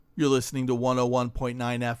You're listening to 101.9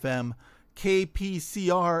 FM,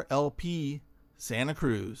 KPCR LP, Santa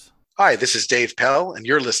Cruz. Hi, this is Dave Pell, and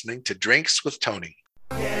you're listening to Drinks with Tony.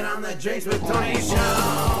 Get on the Drinks with Tony show.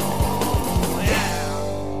 Yeah.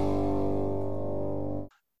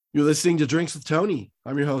 You're listening to Drinks with Tony.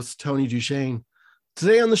 I'm your host, Tony Duchesne.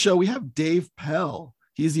 Today on the show, we have Dave Pell.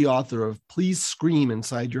 He's the author of Please Scream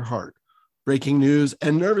Inside Your Heart, Breaking News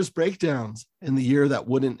and Nervous Breakdowns in the Year That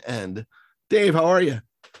Wouldn't End. Dave, how are you?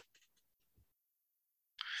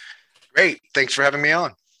 Great. Thanks for having me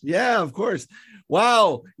on. Yeah, of course.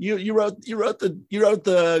 Wow. You wrote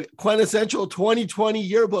the quintessential 2020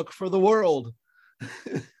 yearbook for the world.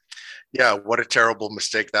 Yeah, what a terrible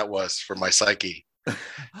mistake that was for my psyche.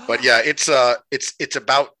 But yeah, it's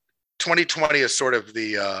about 2020 is sort of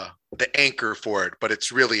the anchor for it, but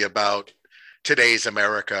it's really about today's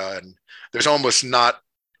America, and there's almost not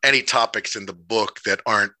any topics in the book that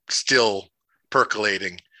aren't still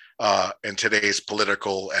percolating in today's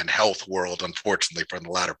political and health world, unfortunately, for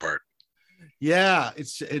the latter part. Yeah,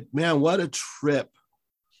 man, what a trip.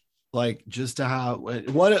 Like, just to have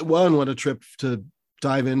what a trip to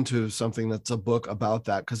dive into something that's a book about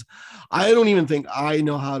that, because I don't even think I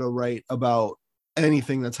know how to write about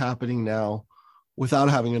anything that's happening now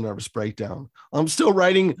without having a nervous breakdown. I'm still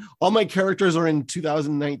writing. All my characters are in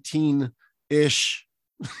 2019-ish.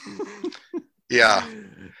 Yeah.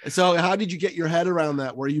 So how did you get your head around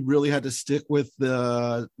that, where you really had to stick with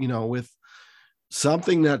with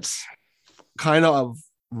something that's kind of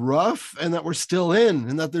rough and that we're still in,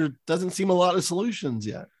 and that there doesn't seem a lot of solutions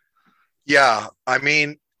yet? Yeah. I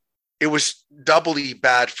mean, it was doubly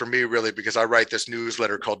bad for me, really, because I write this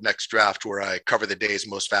newsletter called Next Draft, where I cover the day's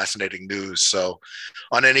most fascinating news. So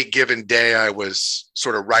on any given day, I was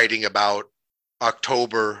sort of writing about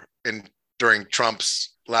October during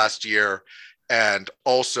Trump's last year. And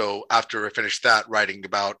also, after I finished that, writing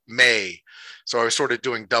about May. So I was sort of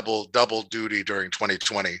doing double duty during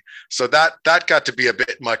 2020. So that got to be a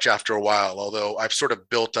bit much after a while, although I've sort of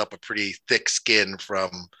built up a pretty thick skin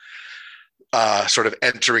from sort of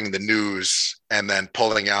entering the news and then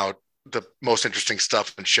pulling out the most interesting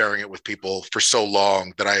stuff and sharing it with people for so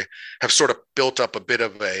long that I have sort of built up a bit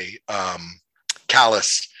of a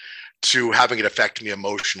callous to having it affect me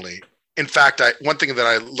emotionally. In fact, one thing that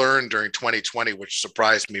I learned during 2020, which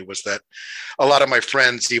surprised me, was that a lot of my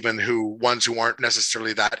friends, even ones who aren't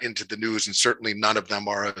necessarily that into the news, and certainly none of them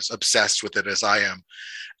are as obsessed with it as I am,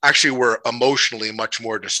 actually were emotionally much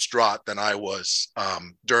more distraught than I was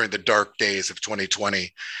during the dark days of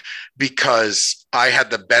 2020, because I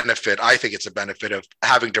had the benefit, I think it's a benefit, of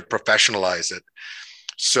having to professionalize it.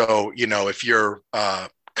 So, if you're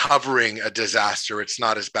covering a disaster, it's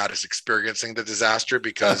not as bad as experiencing the disaster,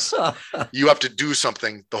 because you have to do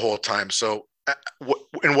something the whole time. So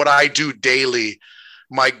in what I do daily,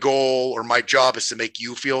 my goal or my job is to make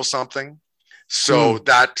you feel something. So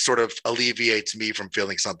that sort of alleviates me from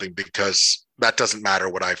feeling something, because that doesn't matter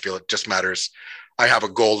what I feel. It just matters I have a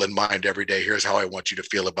goal in mind every day. Here's how I want you to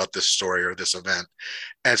feel about this story or this event.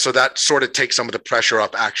 And so that sort of takes some of the pressure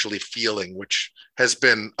off actually feeling, which has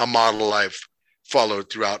been a model I've followed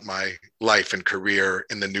throughout my life and career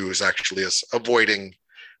in the news, actually, is avoiding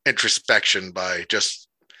introspection by just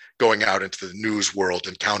going out into the news world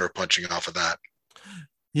and counterpunching off of that.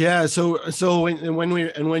 Yeah. So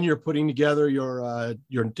when you're putting together your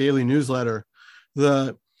daily newsletter,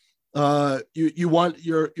 you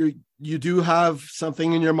do have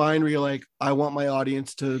something in your mind where you're like, I want my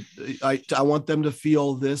audience I want them to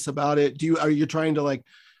feel this about it. Are you trying to like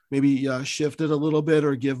maybe shift it a little bit,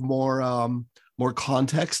 or give more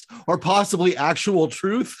context, or possibly actual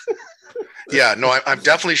truth? Yeah, no, I'm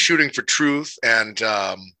definitely shooting for truth. And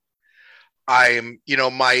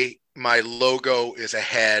my logo is a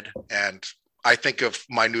head, and I think of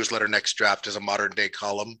my newsletter Next Draft as a modern day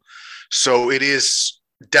column. So it is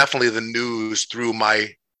definitely the news through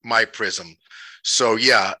my prism. So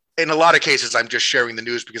yeah, in a lot of cases, I'm just sharing the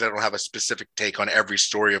news because I don't have a specific take on every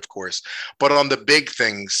story, of course. But on the big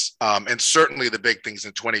things, and certainly the big things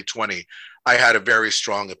in 2020, I had a very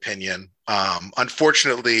strong opinion.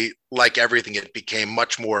 Unfortunately, like everything, it became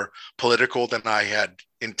much more political than I had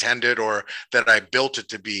intended or that I built it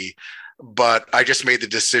to be. But I just made the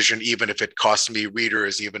decision, even if it costs me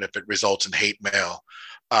readers, even if it results in hate mail,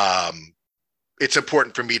 it's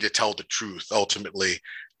important for me to tell the truth ultimately.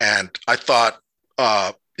 And I thought,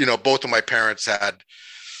 both of my parents had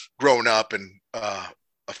grown up in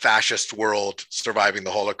a fascist world surviving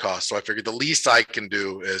the Holocaust. So I figured the least I can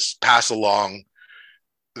do is pass along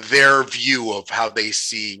their view of how they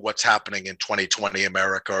see what's happening in 2020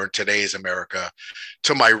 America or today's America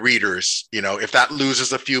to my readers. If that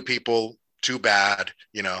loses a few people, too bad,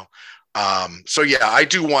 So yeah, I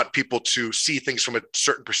do want people to see things from a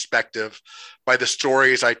certain perspective. By the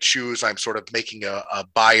stories I choose, I'm sort of making a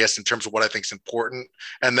bias in terms of what I think is important.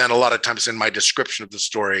 And then a lot of times in my description of the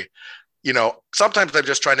story, sometimes I'm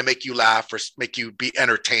just trying to make you laugh or make you be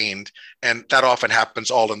entertained. And that often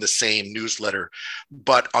happens all in the same newsletter.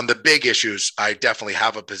 But on the big issues, I definitely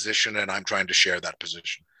have a position, and I'm trying to share that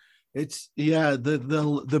position. It's the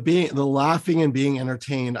laughing and being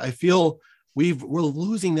entertained. I feel we're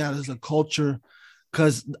losing that as a culture,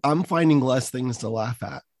 because I'm finding less things to laugh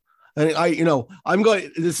at. And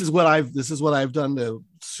this is what I've done to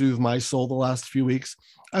soothe my soul the last few weeks.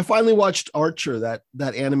 I finally watched Archer,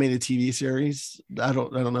 that animated TV series. I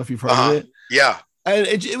don't know if you've heard of it. Yeah. And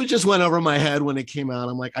it just went over my head when it came out.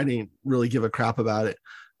 I'm like, I didn't really give a crap about it.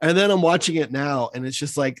 And then I'm watching it now, and it's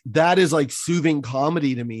just like, that is like soothing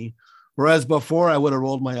comedy to me. Whereas before I would have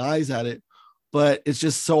rolled my eyes at it, but it's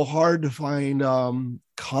just so hard to find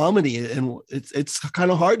comedy, and it's kind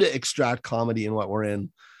of hard to extract comedy in what we're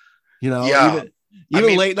in, Yeah.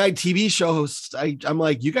 Even late night TV shows. I'm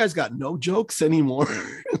like, you guys got no jokes anymore.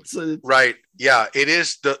 Right. Yeah. It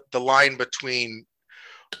is the line between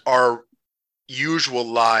our usual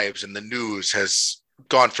lives and the news has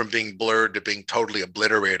gone from being blurred to being totally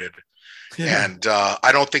obliterated. Yeah. And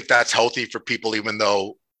I don't think that's healthy for people, even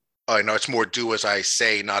though I know it's more do as I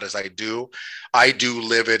say, not as I do. I do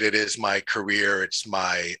live it. It is my career. It's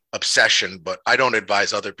my obsession, but I don't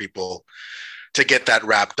advise other people to get that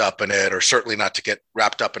wrapped up in it, or certainly not to get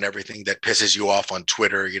wrapped up in everything that pisses you off on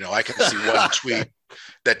Twitter. I can see one tweet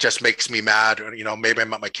that just makes me mad. Maybe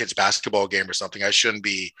I'm at my kid's basketball game or something. I shouldn't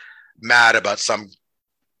be mad about some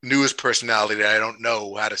news personality that I don't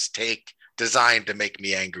know how to take, designed to make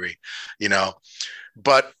me angry,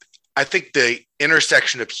 But I think the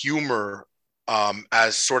intersection of humor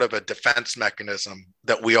as sort of a defense mechanism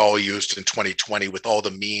that we all used in 2020 with all the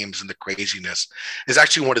memes and the craziness is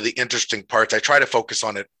actually one of the interesting parts. I try to focus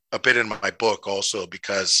on it a bit in my book also,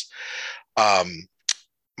 because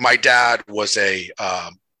my dad was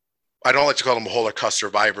I don't like to call him a Holocaust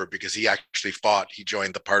survivor, because he actually fought. He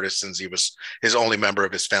joined the partisans. He was his only member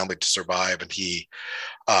of his family to survive. And he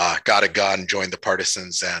got a gun, joined the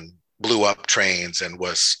partisans, and blew up trains, and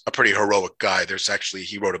was a pretty heroic guy.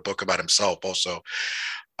 He wrote a book about himself also.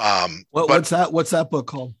 What's that book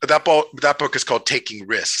called? That book is called Taking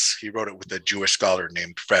Risks. He wrote it with a Jewish scholar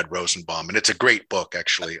named Fred Rosenbaum, and it's a great book,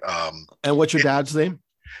 actually. And what's your dad's name?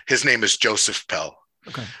 His name is Joseph Pell.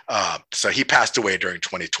 Okay. So he passed away during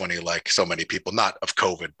 2020, like so many people, not of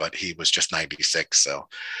COVID, but he was just 96. So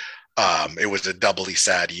it was a doubly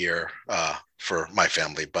sad year for my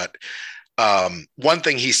family. But one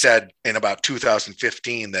thing he said in about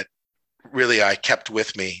 2015 that really I kept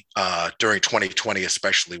with me during 2020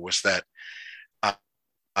 especially was that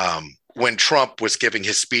when Trump was giving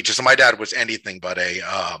his speeches, and my dad was anything but a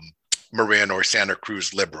Marin or Santa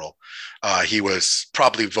Cruz liberal. He was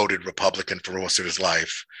probably voted Republican for most of his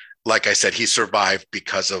life. Like I said, he survived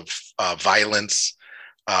because of violence.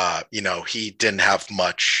 He didn't have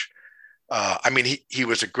much. He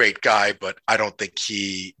was a great guy, but I don't think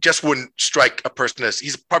he just wouldn't strike a person as,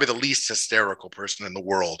 he's probably the least hysterical person in the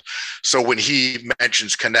world. So when he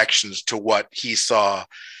mentions connections to what he saw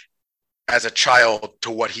as a child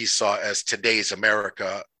to what he saw as today's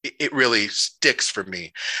America, it really sticks for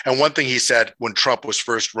me. And one thing he said when Trump was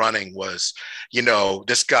first running was,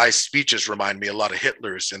 this guy's speeches remind me a lot of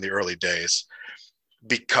Hitler's in the early days,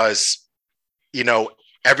 because,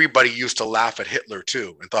 everybody used to laugh at Hitler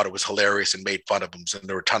too and thought it was hilarious and made fun of him. And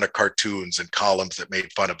there were a ton of cartoons and columns that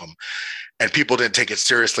made fun of him. And people didn't take it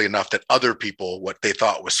seriously enough that other people, what they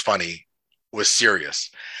thought was funny was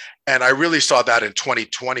serious. And I really saw that in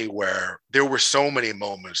 2020, where there were so many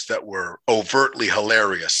moments that were overtly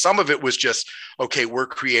hilarious. Some of it was just, okay, we're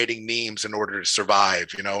creating memes in order to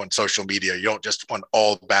survive, on social media. You don't just want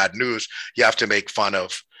all bad news. You have to make fun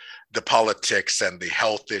of the politics and the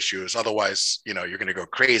health issues. Otherwise, you're going to go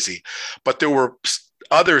crazy. But there were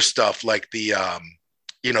other stuff like the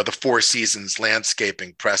Four Seasons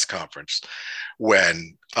landscaping press conference,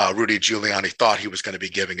 when Rudy Giuliani thought he was going to be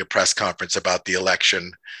giving a press conference about the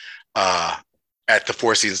election at the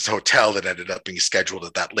Four Seasons Hotel that ended up being scheduled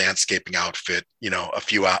at that landscaping outfit, a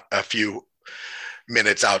few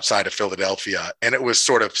minutes outside of Philadelphia. And it was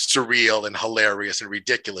sort of surreal and hilarious and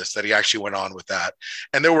ridiculous that he actually went on with that.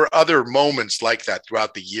 And there were other moments like that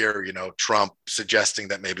throughout the year, Trump suggesting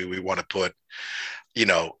that maybe we want to put,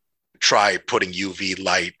 try putting UV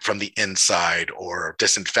light from the inside or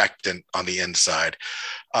disinfectant on the inside.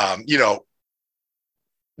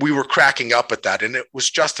 We were cracking up at that, and it was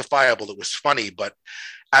justifiable. It was funny, but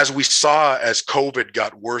as we saw as COVID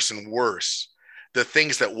got worse and worse, the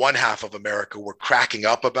things that one half of America were cracking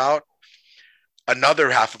up about, another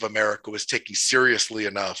half of America was taking seriously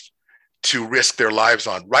enough to risk their lives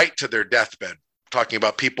on, right to their deathbed. Talking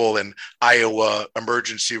about people in Iowa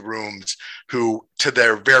emergency rooms who, to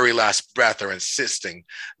their very last breath, are insisting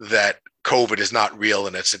that COVID is not real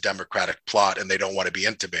and it's a Democratic plot and they don't want to be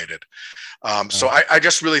intubated. So I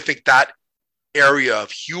just really think that area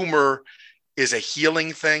of humor is a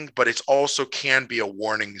healing thing, but it's also can be a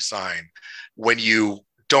warning sign when you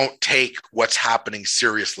don't take what's happening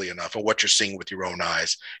seriously enough and what you're seeing with your own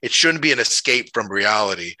eyes. It shouldn't be an escape from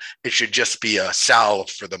reality. It should just be a salve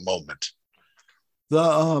for the moment.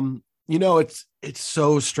 It's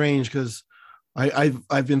so strange because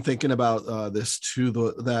I've been thinking about this too,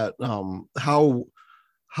 that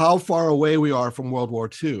how far away we are from World War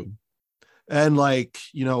II. And like,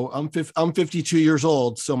 I'm 52 years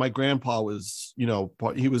old. So my grandpa was,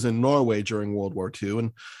 he was in Norway during World War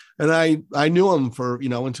II. And I knew him for,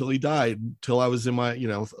 until he died, until I was in my,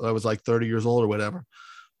 I was like 30 years old or whatever.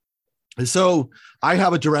 And so I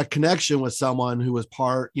have a direct connection with someone who was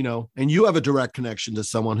part, and you have a direct connection to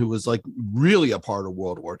someone who was like really a part of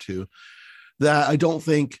World War II, that I don't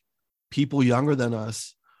think people younger than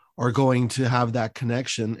us are going to have that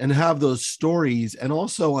connection and have those stories and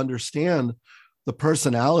also understand the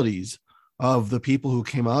personalities of the people who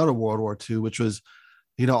came out of World War II, which was,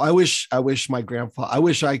 I wish my grandpa, I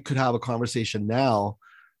wish I could have a conversation now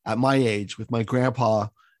at my age with my grandpa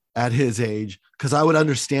at his age, because I would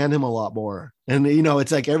understand him a lot more. And,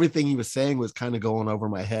 it's like everything he was saying was kind of going over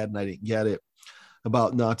my head and I didn't get it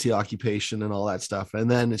about Nazi occupation and all that stuff.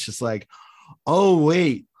 And then it's just like, oh,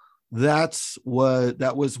 wait, that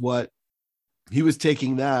was what he was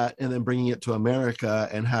taking that and then bringing it to America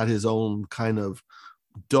and had his own kind of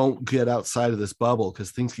don't get outside of this bubble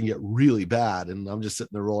because things can get really bad. And I'm just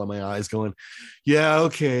sitting there rolling my eyes going, yeah,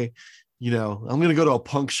 okay. I'm going to go to a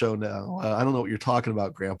punk show now. I don't know what you're talking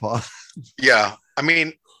about, Grandpa. Yeah. I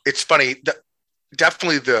mean, it's funny.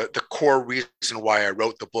 Definitely the core reason why I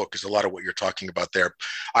wrote the book is a lot of what you're talking about there.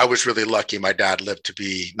 I was really lucky. My dad lived to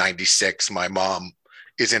be 96. My mom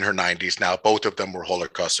is in her 90s now. Both of them were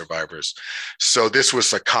Holocaust survivors. So this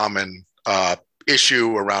was a common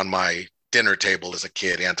issue around my dinner table as a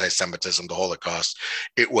kid, anti-Semitism, the Holocaust.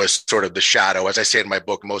 It was sort of the shadow. As I say in my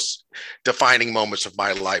book, most defining moments of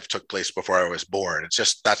my life took place before I was born. It's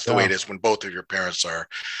just, that's the way it is when both of your parents are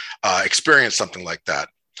experience something like that.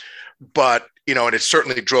 But, and it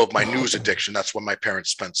certainly drove my news addiction. That's when my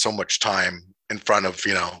parents spent so much time in front of,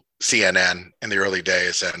 CNN in the early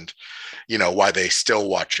days and, why they still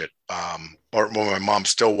watch it. Or when my mom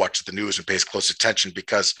still watches the news and pays close attention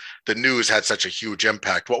because the news had such a huge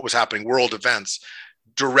impact. What was happening, world events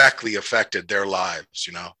directly affected their lives,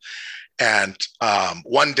 And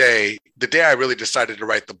one day, the day I really decided to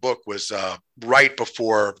write the book was right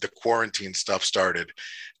before the quarantine stuff started.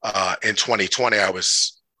 In 2020, I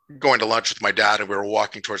was going to lunch with my dad and we were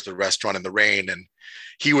walking towards the restaurant in the rain. And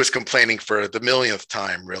he was complaining for the millionth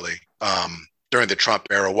time, really, during the Trump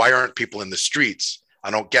era. Why aren't people in the streets? I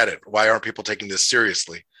don't get it. Why aren't people taking this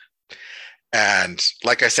seriously? And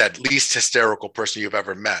like I said, least hysterical person you've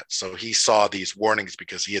ever met. So he saw these warnings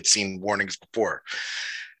because he had seen warnings before.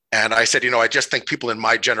 And I said, I just think people in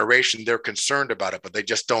my generation, they're concerned about it, but they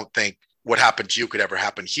just don't think what happened to you could ever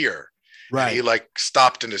happen here. Right. And he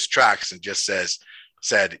stopped in his tracks and just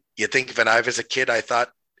said, you think when I was a kid, I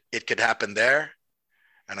thought it could happen there?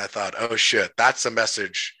 And I thought, oh shit, that's a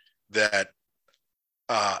message that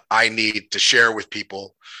I need to share with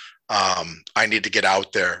people. I need to get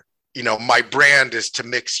out there. My brand is to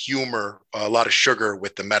mix humor, a lot of sugar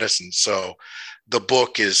with the medicine. So the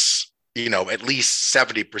book is, at least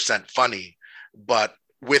 70% funny, but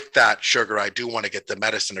with that sugar, I do want to get the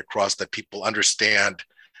medicine across that people understand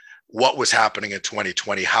what was happening in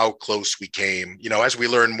 2020, how close we came. As we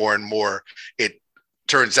learn more and more, it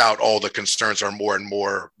turns out all the concerns are more and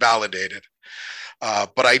more validated.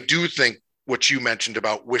 But I do think what you mentioned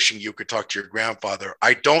about wishing you could talk to your grandfather,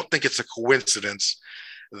 I don't think it's a coincidence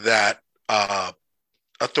that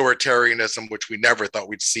authoritarianism, which we never thought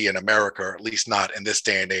we'd see in America, or at least not in this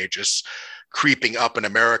day and age, is creeping up in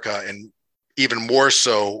America. And even more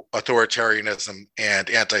so, authoritarianism and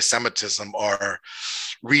anti-Semitism are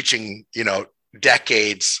reaching,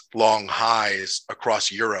 decades long highs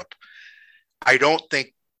across Europe. I don't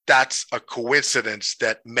think that's a coincidence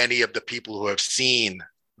that many of the people who have seen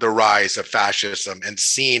the rise of fascism and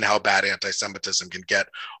seen how bad anti-Semitism can get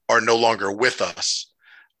are no longer with us.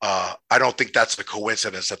 I don't think that's a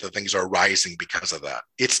coincidence that the things are rising because of that.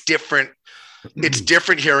 It's different. It's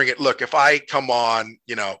different hearing it. Look, if I come on,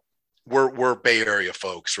 we're Bay Area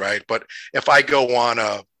folks, right? But if I go on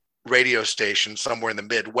a radio station somewhere in the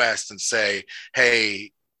Midwest and say,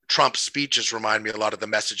 hey, Trump's speeches remind me a lot of the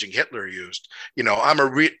messaging Hitler used, I'm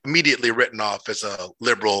immediately written off as a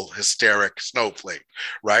liberal, hysteric snowflake,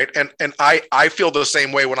 right? And I feel the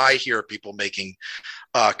same way when I hear people making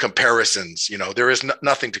comparisons. There is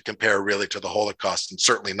nothing to compare really to the Holocaust, and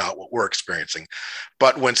certainly not what we're experiencing.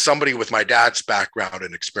 But when somebody with my dad's background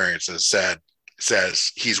and experiences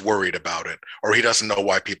says he's worried about it, or he doesn't know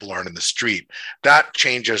why people aren't in the street, that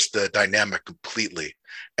changes the dynamic completely.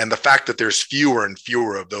 And the fact that there's fewer and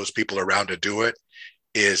fewer of those people around to do it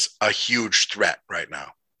is a huge threat right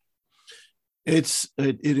now.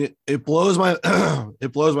 It blows my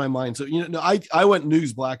it blows my mind. So I went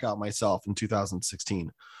news blackout myself in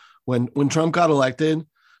 2016 when Trump got elected.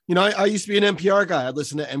 I used to be an NPR guy. I'd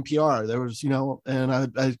listen to NPR. There was, and I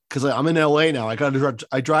because I'm in LA now.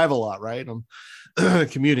 I drive a lot, right? I'm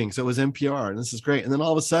commuting, so it was NPR, and this is great. And then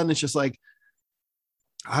all of a sudden, it's just like,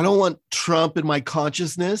 I don't want Trump in my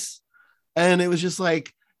consciousness, and it was just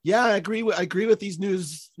like, yeah, I agree with these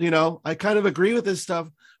news. I kind of agree with this stuff,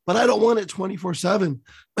 but I don't want it 24/7.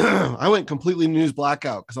 I went completely news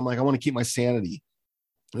blackout because I'm like, I want to keep my sanity,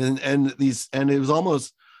 and it was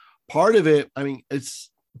almost part of it. I mean,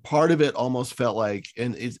 part of it almost felt like,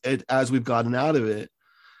 and it as we've gotten out of it,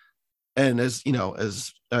 and as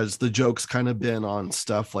the joke's kind of been on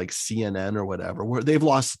stuff like CNN or whatever, where they've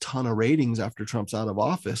lost a ton of ratings after Trump's out of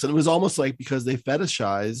office, and it was almost like because they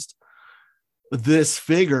fetishized this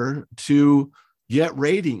figure to get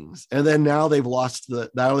ratings, and then now they've lost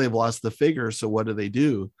the figure. So what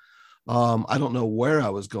do? I don't know where I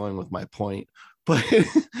was going with my point, but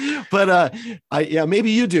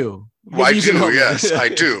maybe you do. Well, I do. Yes, I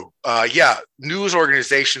do. News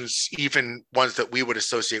organizations, even ones that we would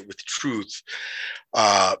associate with truth,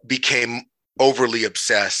 became overly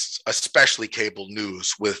obsessed, especially cable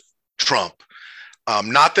news, with Trump.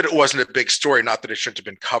 Not that it wasn't a big story, not that it shouldn't have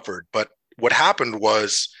been covered, but what happened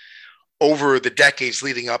was, over the decades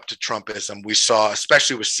leading up to Trumpism, we saw,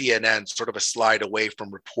 especially with CNN, sort of a slide away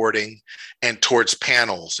from reporting and towards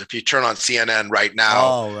panels. If you turn on CNN right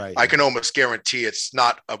now, I can almost guarantee it's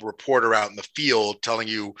not a reporter out in the field telling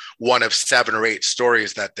you one of 7 or 8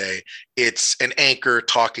 stories that day. It's an anchor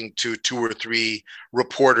talking to 2 or 3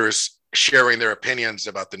 reporters sharing their opinions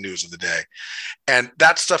about the news of the day. And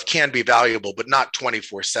that stuff can be valuable, but not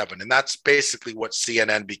 24/7. And that's basically what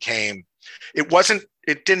CNN became.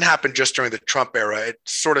 It didn't happen just during the Trump era. It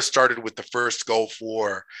sort of started with the first Gulf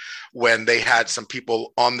War, when they had some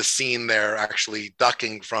people on the scene there actually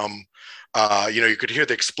ducking from, you could hear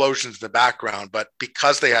the explosions in the background, but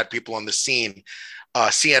because they had people on the scene,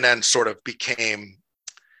 CNN sort of became,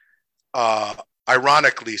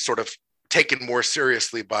 ironically, sort of taken more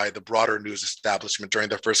seriously by the broader news establishment during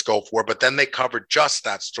the first Gulf War. But then they covered just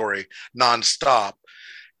that story nonstop.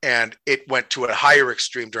 And it went to a higher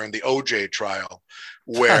extreme during the OJ trial,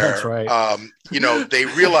 where, they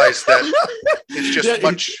realized that it's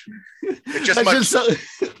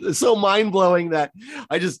just so mind blowing that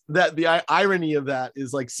the irony of that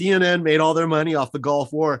is, like, CNN made all their money off the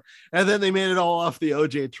Gulf War, and then they made it all off the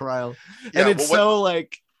OJ trial. And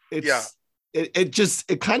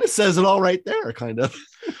it kind of says it all right there, kind of.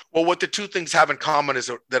 Well, what the two things have in common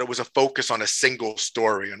is that it was a focus on a single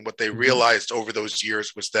story. And what they realized over those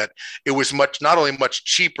years was that it was not only much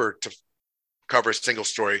cheaper to cover a single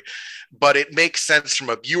story, but it makes sense from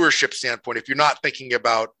a viewership standpoint. If you're not thinking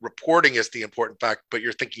about reporting as the important fact, but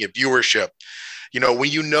you're thinking of viewership,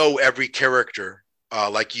 when every character,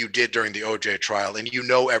 like you did during the OJ trial, and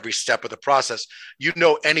every step of the process,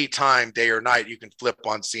 anytime, day or night, you can flip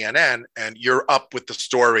on CNN and you're up with the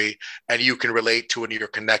story and you can relate to it and you're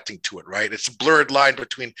connecting to it, right? It's a blurred line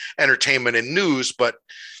between entertainment and news, but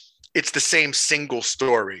it's the same single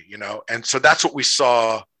story, and so that's what we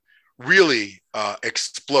saw really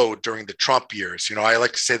explode during the Trump years. I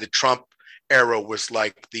like to say the Trump era was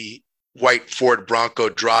like the white Ford Bronco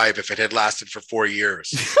drive if it had lasted for 4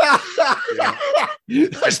 years.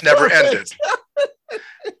 It's never ended.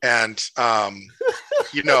 And,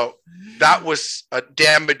 that was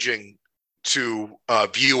damaging to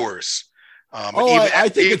viewers. I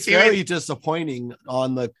think it's very disappointing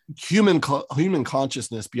on the human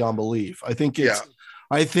consciousness beyond belief. I think it's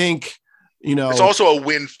also a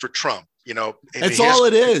win for Trump. It's all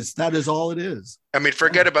it is. That is all it is. I mean,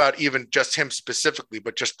 forget about even just him specifically,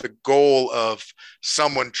 but just the goal of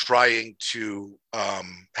someone trying to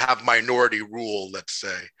have minority rule, let's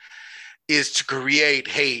say, is to create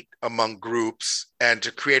hate among groups and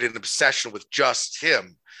to create an obsession with just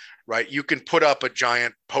him, right? You can put up a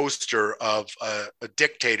giant poster of a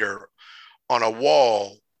dictator on a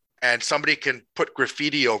wall and somebody can put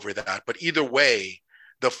graffiti over that. But either way,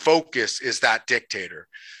 the focus is that dictator.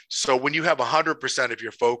 So when you have 100% of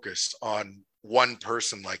your focus on one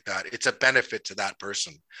person like that, it's a benefit to that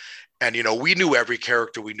person. And, we knew every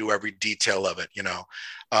character, we knew every detail of it,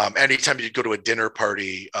 anytime you go to a dinner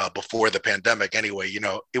party before the pandemic anyway,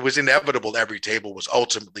 it was inevitable. Every table was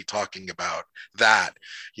ultimately talking about that,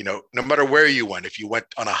 no matter where you went. If you went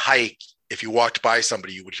on a hike, if you walked by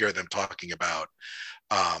somebody, you would hear them talking about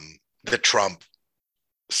the Trump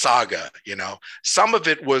saga. Some of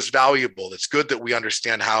it was valuable. It's good that we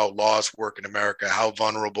understand how laws work in America, how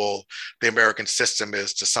vulnerable the American system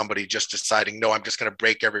is to somebody just deciding, no, I'm just going to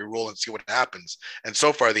break every rule and see what happens. And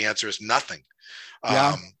so far the answer is nothing.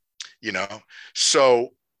 Yeah.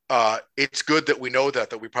 So it's good that we know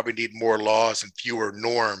that we probably need more laws and fewer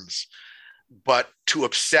norms, but to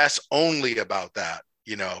obsess only about that,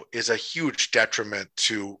 is a huge detriment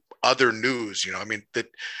to other news.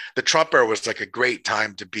 The Trump era was like a great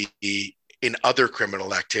time to be in other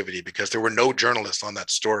criminal activity because there were no journalists on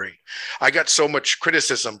that story. I got so much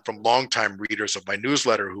criticism from longtime readers of my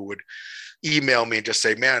newsletter who would email me and just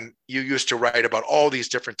say, man, you used to write about all these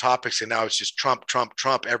different topics and now it's just Trump, Trump,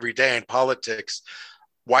 Trump every day in politics.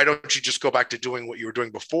 Why don't you just go back to doing what you were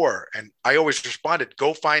doing before? And I always responded,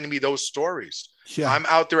 go find me those stories. Yeah. I'm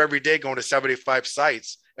out there every day going to 75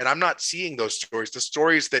 sites and I'm not seeing those stories. The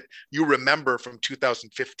stories that you remember from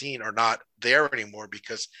 2015 are not there anymore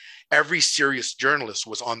because every serious journalist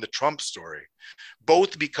was on the Trump story,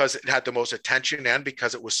 both because it had the most attention and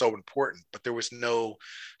because it was so important, but there was no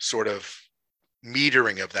sort of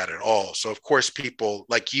metering of that at all. So of course, people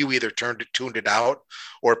like you either tuned it out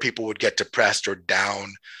or people would get depressed or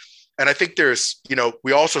down. And I think there's,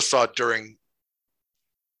 we also saw during,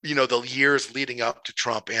 the years leading up to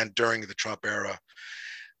Trump and during the Trump era,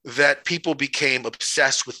 that people became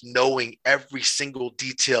obsessed with knowing every single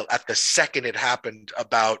detail at the second it happened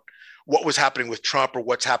about what was happening with Trump or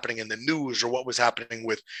what's happening in the news or what was happening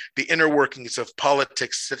with the inner workings of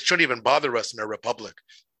politics that shouldn't even bother us in a republic.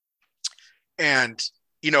 And,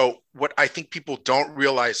 what I think people don't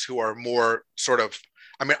realize who are more sort of,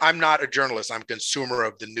 I'm not a journalist, I'm a consumer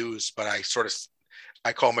of the news, but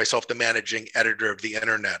I call myself the managing editor of the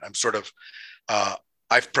internet. I'm sort of,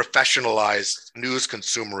 I've professionalized news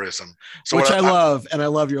consumerism. So which I love. And I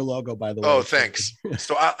love your logo, by the way. Oh, thanks.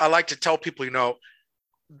 So I like to tell people,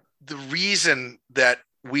 the reason that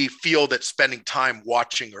we feel that spending time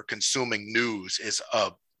watching or consuming news is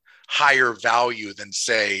of higher value than,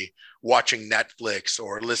 say, watching Netflix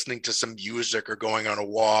or listening to some music or going on a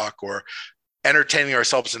walk or entertaining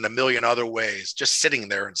ourselves in a million other ways, just sitting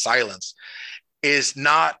there in silence, is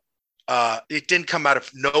not, it didn't come out of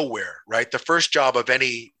nowhere, right? The first job of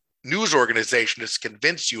any news organization is to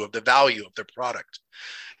convince you of the value of their product.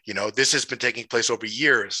 This has been taking place over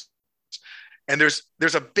years. And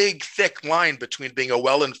there's a big, thick line between being a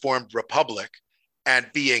well-informed republic and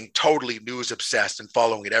being totally news obsessed and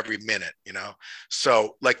following it every minute,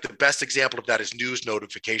 So like the best example of that is news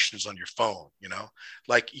notifications on your phone,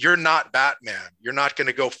 like you're not Batman. You're not going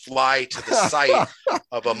to go fly to the site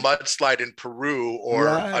of a mudslide in Peru or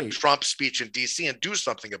a Trump speech in DC and do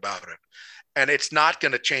something about it. And it's not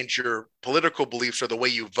going to change your political beliefs or the way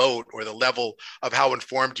you vote or the level of how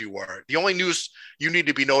informed you are. The only news you need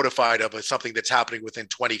to be notified of is something that's happening within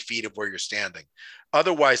 20 feet of where you're standing.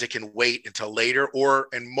 Otherwise, it can wait until later, or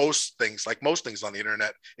in most things on the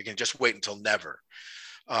internet, it can just wait until never.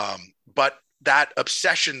 But that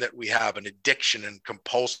obsession that we have, an addiction and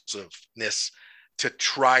compulsiveness to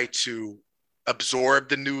try to absorb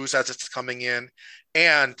the news as it's coming in,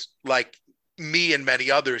 and like me and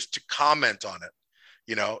many others to comment on it.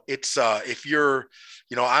 It's if you're,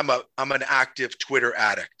 I'm an active Twitter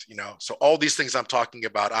addict, so all these things I'm talking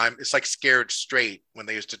about, it's like Scared Straight when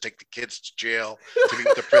they used to take the kids to jail to meet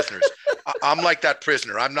with the prisoners. I'm like that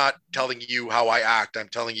prisoner. I'm not telling you how I act. I'm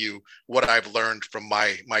telling you what I've learned from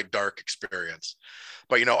my dark experience.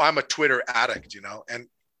 But, I'm a Twitter addict, and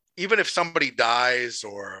even if somebody dies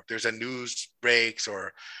or there's a news breaks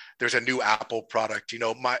or there's a new Apple product,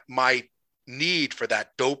 my need for that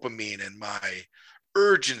dopamine and my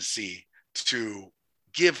urgency to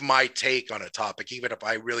give my take on a topic, even if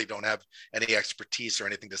I really don't have any expertise or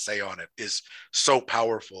anything to say on it, is so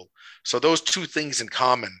powerful. So those two things in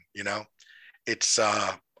common, it's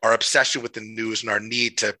our obsession with the news and our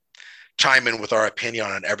need to chime in with our opinion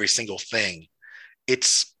on every single thing.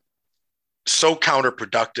 It's so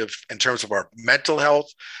counterproductive in terms of our mental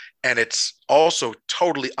health. And it's also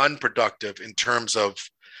totally unproductive in terms of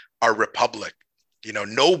our republic.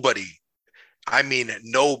 Nobody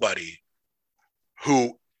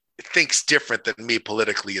who thinks different than me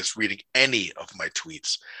politically is reading any of my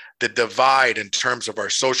tweets. The divide in terms of our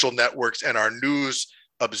social networks and our news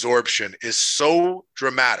absorption is so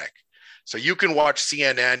dramatic. So you can watch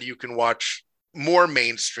CNN, you can watch more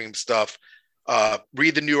mainstream stuff,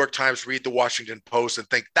 read the New York Times, read the Washington Post, and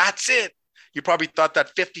think that's it. You probably thought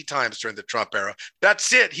that 50 times during the Trump era.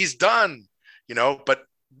 That's it. He's done, but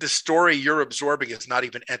the story you're absorbing is not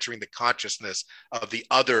even entering the consciousness of the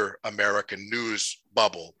other American news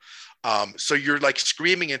bubble. So you're like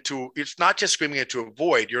it's not just screaming into a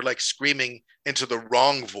void. You're like screaming into the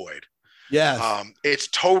wrong void. Yeah. It's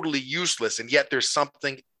totally useless. And yet there's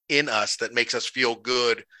something in us that makes us feel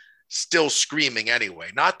good still screaming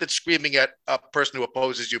anyway. Not that screaming at a person who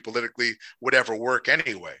opposes you politically would ever work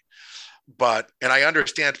anyway. And I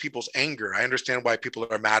understand people's anger. I understand why people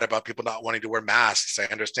are mad about people not wanting to wear masks. I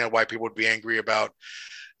understand why people would be angry about,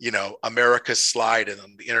 America's slide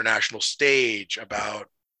on the international stage, about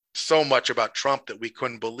so much about Trump that we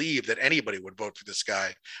couldn't believe that anybody would vote for this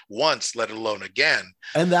guy once, let alone again.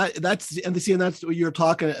 And that's what you're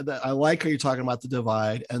talking. I like how you're talking about the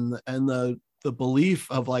divide and the belief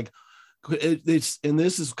of like, this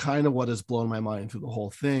is kind of what has blown my mind through the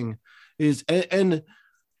whole thing is, and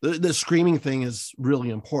the screaming thing is really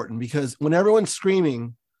important because when everyone's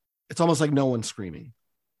screaming, it's almost like no one's screaming.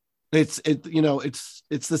 It's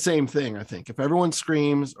the same thing. I think if everyone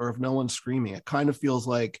screams or if no one's screaming, it kind of feels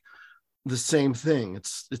like the same thing.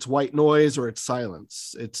 It's white noise or it's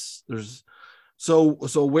silence.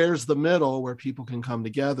 So where's the middle where people can come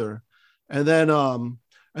together? And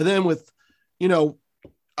then with, in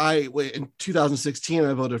 2016,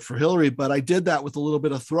 I voted for Hillary, but I did that with a little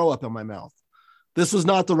bit of throw up in my mouth. This was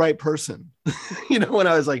not the right person. When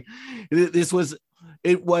I was like, this was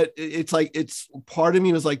it's part of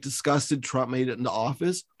me was like disgusted Trump made it into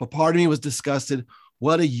office, but part of me was disgusted.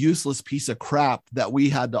 What a useless piece of crap that we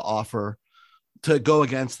had to offer to go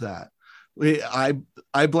against that.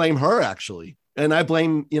 I blame her actually. And I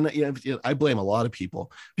blame, I blame a lot of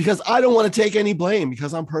people because I don't want to take any blame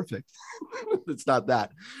because I'm perfect. It's not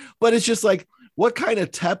that, but it's just like, what kind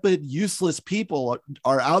of tepid, useless people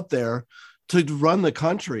are out there to run the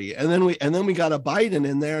country? And then we got a Biden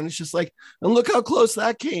in there and it's just like, and look how close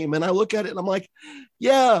that came. And I look at it and I'm like,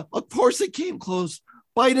 yeah, of course it came close.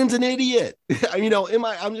 Biden's an idiot.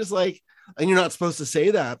 I'm just like, and you're not supposed to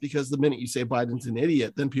say that because the minute you say Biden's an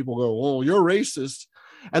idiot, then people go, well, you're racist.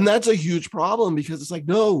 And that's a huge problem because it's like,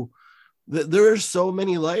 no, there are so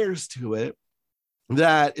many layers to it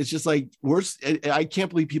that it's just like, I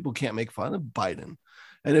can't believe people can't make fun of Biden.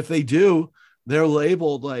 And if they do, they're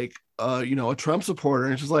labeled like, a Trump supporter.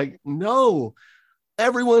 And it's just like, no,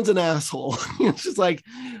 everyone's an asshole. It's just like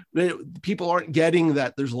people aren't getting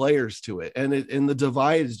that there's layers to it. And the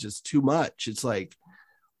divide is just too much. It's like,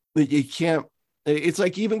 you can't, it's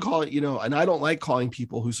like even calling, and I don't like calling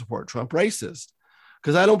people who support Trump racist.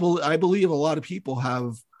 Because I believe a lot of people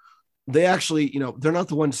they actually, they're not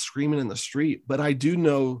the ones screaming in the street, but I do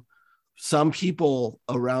know some people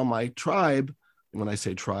around my tribe. And when I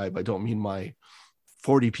say tribe, I don't mean my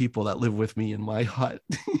 40 people that live with me in my hut,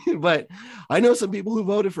 but I know some people who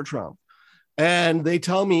voted for Trump and they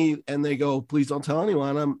tell me and they go, please don't tell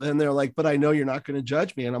anyone. And they're like, but I know you're not going to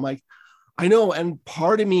judge me. And I'm like, I know. And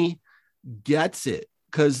part of me gets it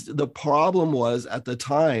because the problem was at the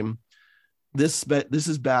time, this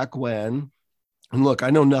is back when, and look, I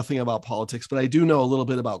know nothing about politics, but I do know a little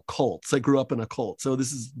bit about cults. I grew up in a cult. So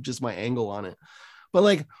this is just my angle on it. But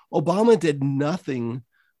like Obama did nothing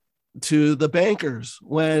to the bankers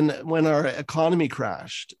when our economy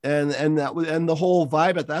crashed. And the whole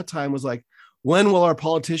vibe at that time was like, when will our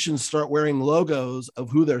politicians start wearing logos of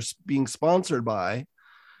who they're being sponsored by?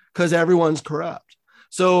 Because everyone's corrupt.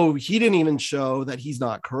 So he didn't even show that he's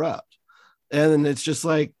not corrupt. And it's just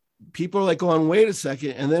like, people are like going, wait a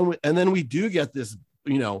second. And then we do get this,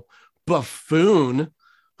 buffoon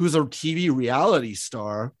who's a TV reality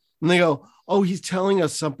star. And they go, oh, he's telling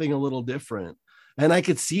us something a little different. And I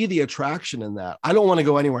could see the attraction in that. I don't want to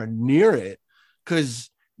go anywhere near it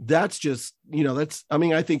because that's just,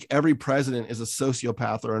 I think every president is a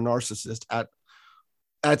sociopath or a narcissist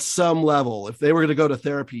at some level. If they were going to go to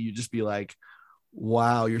therapy, you'd just be like,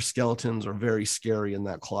 wow, your skeletons are very scary in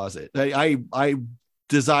that closet. I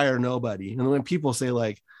desire nobody. And when people say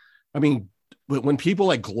when people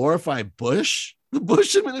like glorify the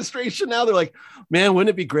Bush administration now, they're like, man, wouldn't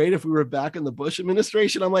it be great if we were back in the Bush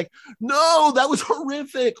administration? I'm like, no, that was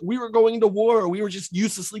horrific. We were going to war. We were just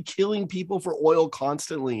uselessly killing people for oil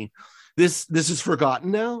constantly. This is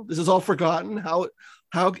forgotten now. This is all forgotten.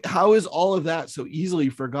 How is all of that so easily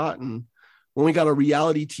forgotten when we got a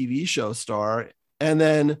reality TV show star? And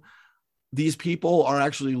then these people are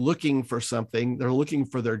actually looking for something. They're looking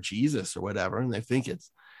for their Jesus or whatever, and they think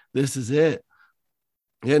this is it.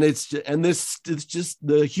 And it's just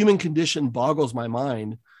the human condition boggles my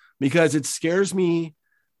mind, because it scares me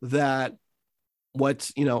that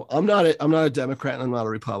I'm not a Democrat and I'm not a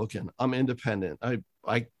Republican. I'm independent.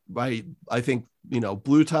 I think,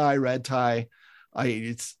 blue tie, red tie,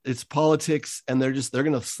 it's politics, and they're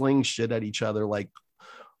going to sling shit at each other like,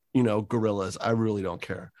 gorillas. I really don't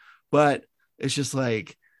care. But it's just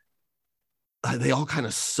like, they all kind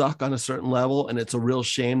of suck on a certain level. And it's a real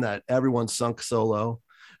shame that everyone sunk so low.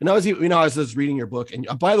 And I was just reading your book, and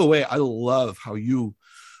by the way, I love how your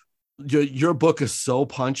book is so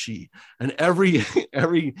punchy, and every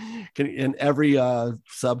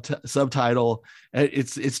subtitle,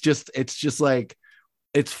 it's just like,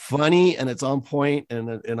 it's funny and it's on point,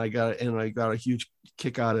 and I got a huge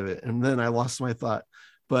kick out of it. And then I lost my thought,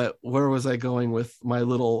 but where was I going with my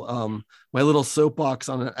little soapbox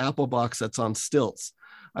on an apple box that's on stilts?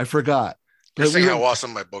 I forgot. You're saying how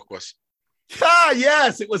awesome my book was.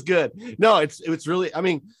 Yes, it was good. No, it's really, I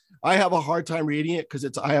mean, I have a hard time reading it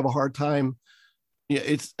because I have a hard time.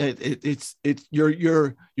 Yeah,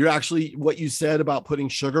 you're actually, what you said about putting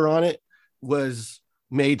sugar on it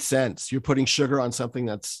made sense. You're putting sugar on something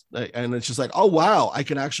and it's just like, oh wow, I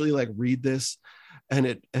can actually like read this, and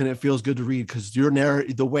it feels good to read, because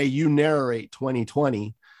the way you narrate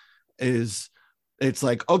 2020 it's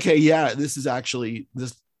like, okay, yeah, this is actually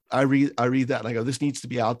this. I read that and I go, this needs to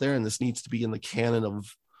be out there, and this needs to be in the canon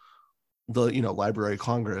of the Library of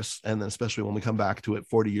Congress, and then especially when we come back to it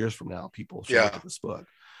 40 years from now, people should look at this book.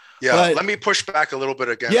 Yeah, but let me push back a little bit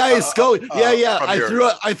again. Yeah, it's going.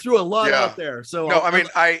 I threw a lot out there. So no,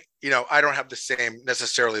 I don't have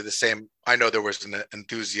necessarily the same. I know there was an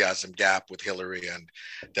enthusiasm gap with Hillary, and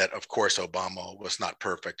that of course Obama was not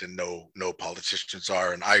perfect, and no politicians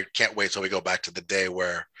are. And I can't wait till we go back to the day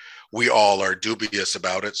where we all are dubious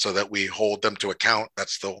about it, so that we hold them to account.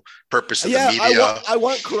 That's the purpose of the media. I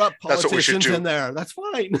want corrupt politicians in there. That's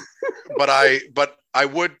fine. but I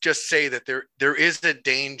would just say that there is a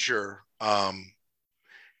danger.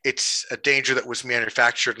 It's a danger that was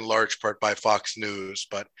manufactured in large part by Fox News,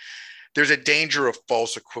 but there's a danger of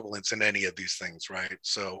false equivalence in any of these things, right?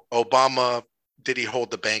 So Obama, did he hold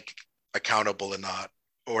the bank accountable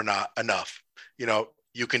or not enough?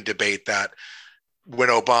 You can debate that. When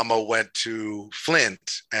Obama went to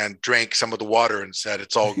Flint and drank some of the water and said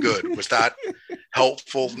it's all good, was that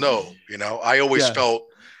helpful? No. I always felt,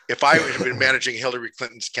 if I had been managing Hillary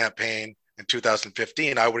Clinton's campaign in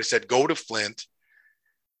 2015, I would have said, go to Flint,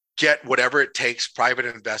 get whatever it takes, private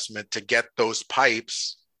investment, to get those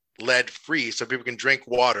pipes lead free so people can drink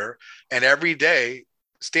water, and every day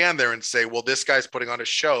stand there and say, well, this guy's putting on a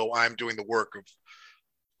show, I'm doing the work of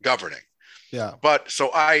governing. Yeah. But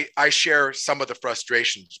so I share some of the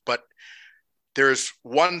frustrations, but there's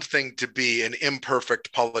one thing to be an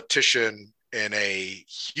imperfect politician in a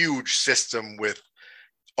huge system with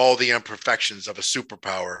all the imperfections of a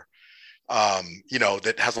superpower,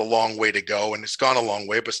 that has a long way to go, and it's gone a long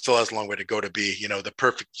way, but still has a long way to go to be, the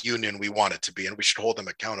perfect union we want it to be, and we should hold them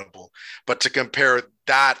accountable. But to compare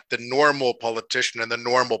that, the normal politician and the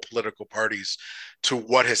normal political parties, to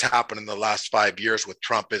what has happened in the last 5 years with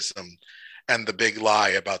Trumpism and the big lie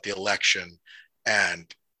about the election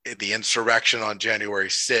and the insurrection on January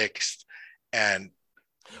 6th,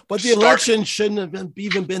 but the election shouldn't have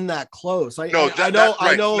even been that close. I know.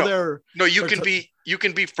 You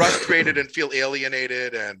can be frustrated and feel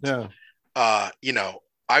alienated, and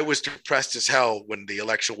I was depressed as hell when the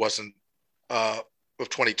election of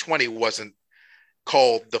 2020 wasn't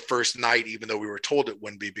called the first night, even though we were told it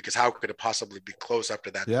wouldn't be, because how could it possibly be close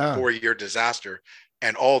after that 4-year disaster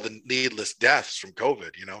and all the needless deaths from COVID,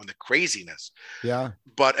 and the craziness. Yeah.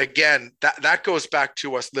 But again, that goes back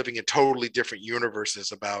to us living in totally different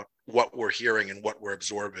universes about what we're hearing and what we're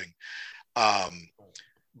absorbing.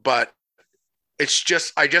 But it's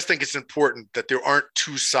just, I just think it's important that there aren't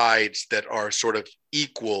two sides that are sort of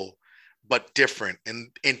equal but different in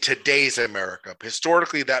today's America.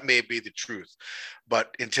 Historically, that may be the truth,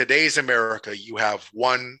 but in today's America, you have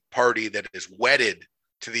one party that is wedded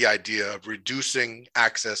to the idea of reducing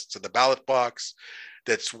access to the ballot box,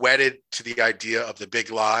 that's wedded to the idea of the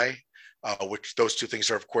big lie, which those two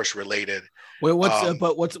things are of course related. Wait, what's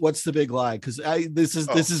the big lie? Because this is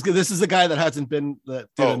the guy that hasn't been did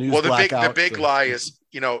a news blackout. The big lie is,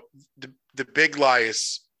 the big lie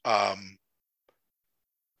is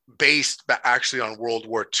based actually on World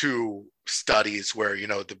War II studies, where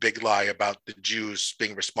the big lie about the Jews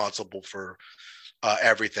being responsible for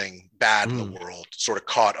everything bad in the world sort of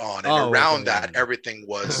caught on, and that everything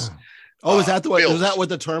was Oh, is that built. was that what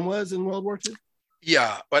the term was in World War II?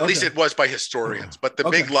 Yeah, at least it was by historians. But the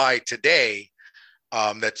big lie today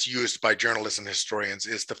that's used by journalists and historians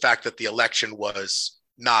is the fact that the election was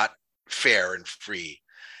not fair and free,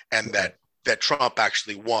 and that Trump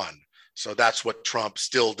actually won. So that's what Trump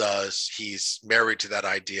still does. He's married to that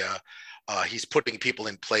idea. He's putting people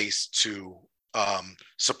in place to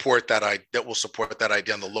support that will support that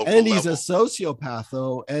idea on the local level. And he's a sociopath,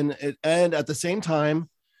 though, and at the same time,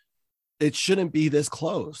 it shouldn't be this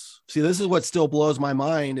close. See, this is what still blows my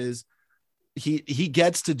mind is he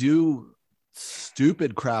gets to do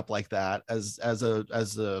stupid crap like that as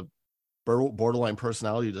a borderline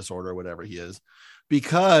personality disorder or whatever he is,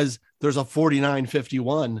 because there's a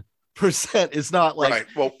 49-51%. It's not like right.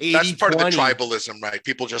 Well, 80, that's part 20. of the tribalism, right?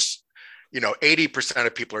 People just, 80%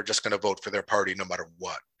 of people are just going to vote for their party no matter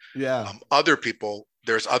what. Yeah. Other people,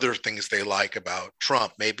 there's other things they like about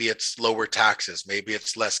Trump. Maybe it's lower taxes. Maybe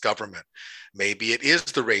it's less government. Maybe it is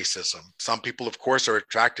the racism. Some people, of course, are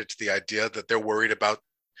attracted to the idea that they're worried about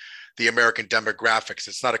the American demographics.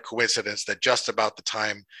 It's not a coincidence that just about the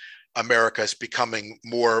time America is becoming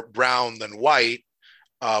more brown than white,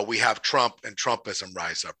 we have Trump and Trumpism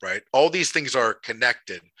rise up, right? All these things are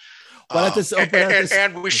connected. But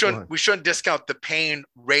we shouldn't discount the pain,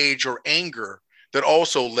 rage, or anger that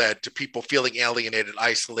also led to people feeling alienated,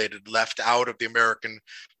 isolated, left out of the American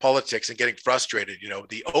politics and getting frustrated.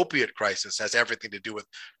 The opiate crisis has everything to do with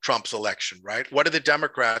Trump's election, right? What do the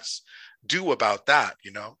Democrats do about that?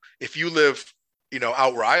 If you live,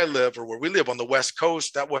 out where I live or where we live on the West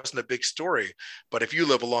Coast, that wasn't a big story. But if you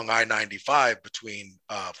live along I-95 between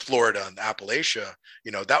Florida and Appalachia,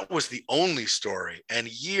 that was the only story. And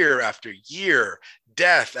year after year,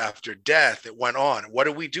 death after death, it went on. What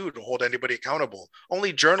do we do to hold anybody accountable?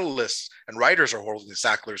 Only journalists and writers are holding the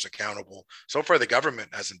Sacklers accountable. So far, the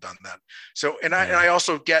government hasn't done that. So, I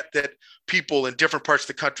also get that people in different parts of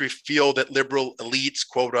the country feel that liberal elites,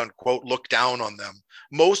 quote unquote, look down on them.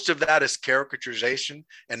 Most of that is caricaturization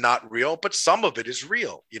and not real, but some of it is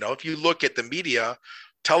real. If you look at the media,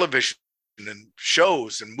 television and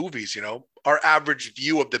shows and movies, our average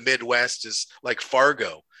view of the Midwest is like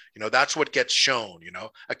Fargo. That's what gets shown.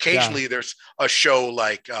 Occasionally there's a show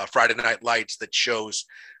like Friday Night Lights that shows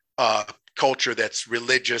culture that's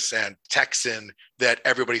religious and Texan that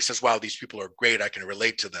everybody says, wow, these people are great. I can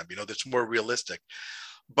relate to them. That's more realistic.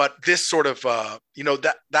 But this sort of,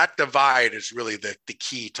 that divide is really the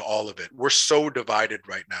key to all of it. We're so divided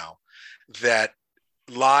right now that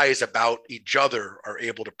lies about each other are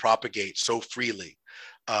able to propagate so freely.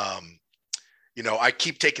 I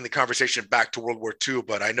keep taking the conversation back to World War II,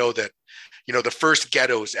 but I know that, the first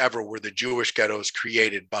ghettos ever were the Jewish ghettos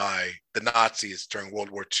created by the Nazis during World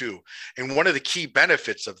War II. And one of the key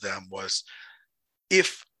benefits of them was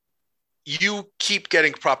if you keep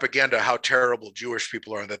getting propaganda how terrible Jewish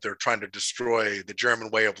people are and that they're trying to destroy the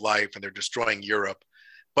German way of life and they're destroying Europe,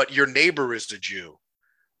 but your neighbor is a Jew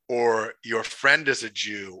or your friend is a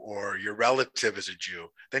Jew or your relative is a Jew,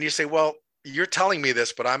 then you say, well, you're telling me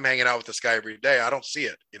this, but I'm hanging out with this guy every day. I don't see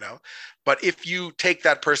it, But if you take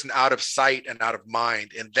that person out of sight and out of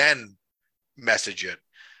mind and then message it,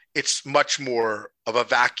 it's much more of a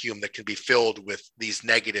vacuum that can be filled with these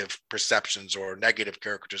negative perceptions or negative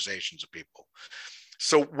characterizations of people.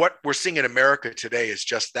 So what we're seeing in America today is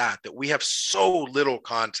just that we have so little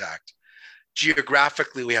contact.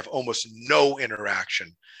 Geographically, we have almost no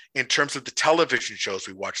interaction. In terms of the television shows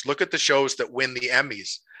we watch, look at the shows that win the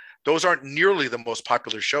Emmys. Those aren't nearly the most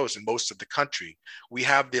popular shows in most of the country. We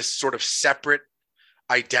have this sort of separate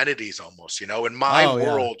identities almost, in my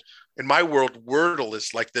world, Wordle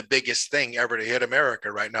is like the biggest thing ever to hit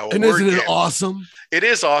America right now. And isn't it awesome? It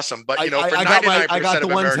is awesome. But, I got the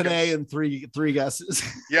one today and three guesses.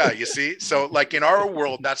 Yeah, you see? So like in our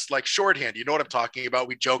world, that's like shorthand. You know what I'm talking about?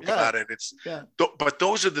 We joke about it. But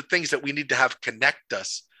those are the things that we need to have connect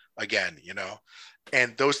us again,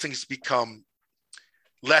 and those things become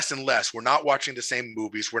less and less. We're not watching the same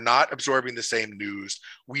movies. We're not absorbing the same news.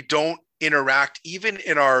 We don't interact even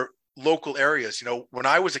in our local areas. When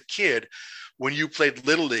I was a kid, when you played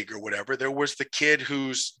Little League or whatever, there was the kid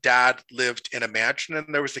whose dad lived in a mansion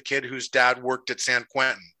and there was the kid whose dad worked at San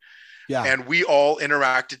Quentin. Yeah. And we all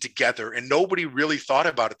interacted together and nobody really thought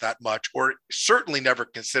about it that much, or certainly never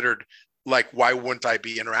considered like, why wouldn't I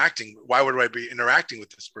be interacting? Why would I be interacting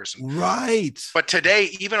with this person? Right. But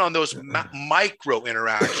today, even on those micro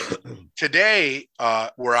interactions, today,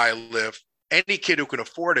 where I live, any kid who can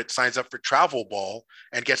afford it signs up for travel ball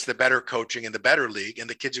and gets the better coaching in the better league. And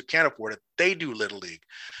the kids who can't afford it, they do Little League.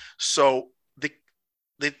 So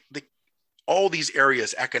all these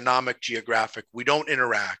areas, economic, geographic, we don't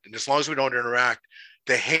interact. And as long as we don't interact,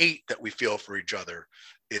 the hate that we feel for each other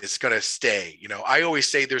is going to stay. You know, I always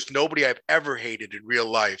say there's nobody I've ever hated in real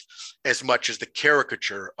life as much as the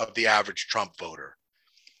caricature of the average Trump voter.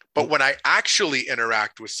 But when I actually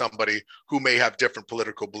interact with somebody who may have different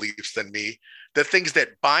political beliefs than me, the things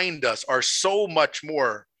that bind us are so much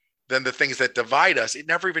more than the things that divide us. It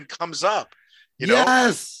never even comes up. You know,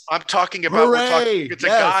 yes. I'm talking about, Hooray! it's a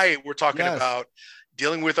guy we're talking about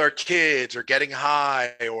dealing with our kids or getting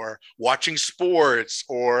high or watching sports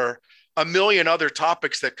or a million other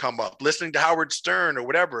topics that come up, listening to Howard Stern or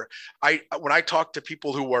whatever. When I talk to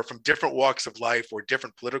people who are from different walks of life or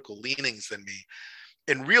different political leanings than me,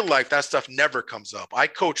 in real life, that stuff never comes up. I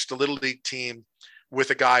coached a little league team with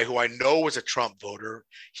a guy who I know was a Trump voter.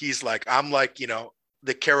 He's like, I'm like, you know,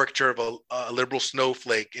 the character of a liberal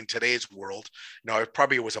snowflake in today's world. You know, I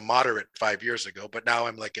probably was a moderate 5 years ago, but now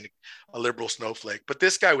I'm like a liberal snowflake. But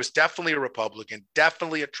this guy was definitely a Republican,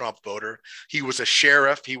 definitely a Trump voter. He was a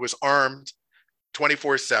sheriff. He was armed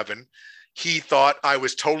 24/7. He thought I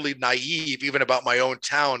was totally naive, even about my own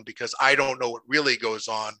town, because I don't know what really goes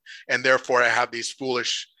on. And therefore I have these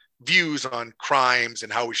foolish views on crimes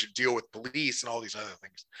and how we should deal with police and all these other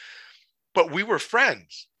things. But we were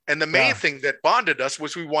friends. And the main thing that bonded us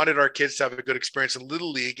was we wanted our kids to have a good experience in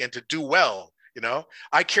Little League and to do well. You know,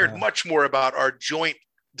 I cared much more about our joint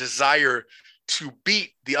desire to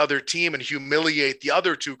beat the other team and humiliate the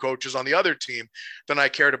other two coaches on the other team than I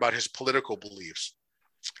cared about his political beliefs.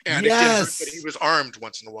 And it did hurt that he was armed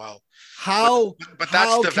once in a while. But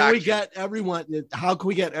that's the can we get everyone? How can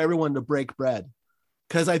we get everyone to break bread?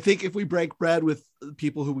 Because I think if we break bread with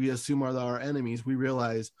people who we assume are our enemies, we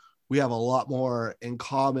realize we have a lot more in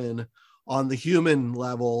common on the human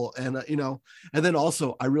level. And you know, and then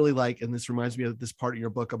also I really like, and this reminds me of this part in your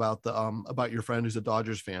book about the about your friend who's a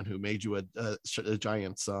Dodgers fan who made you a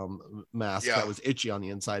Giants mask that was itchy on the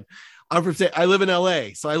inside. I'm from I live in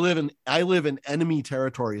LA, so I live in enemy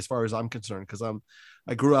territory as far as I'm concerned, because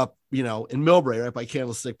I grew up, you know, in Millbrae, right by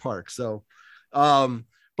Candlestick Park. So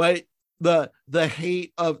but the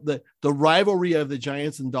hate of the rivalry of the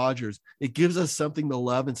Giants and Dodgers, it gives us something to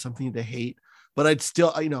love and something to hate. But I'd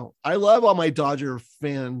still, you know, I love all my Dodger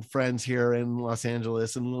fan friends here in Los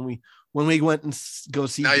Angeles. And when we went and go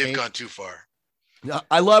see, now you've gone too far.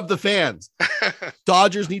 I love the fans.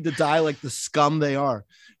 Dodgers need to die like the scum they are.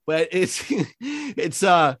 But it's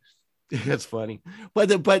funny.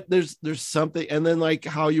 But there's something. And then like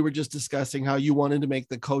how you were just discussing how you wanted to make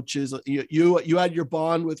the coaches, you had your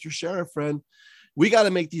bond with your sheriff friend. We got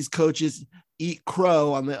to make these coaches eat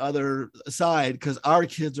crow on the other side because our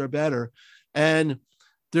kids are better. And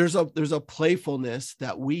there's a playfulness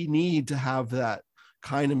that we need to have, that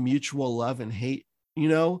kind of mutual love and hate, you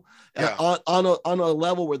know, on a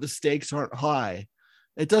level where the stakes aren't high.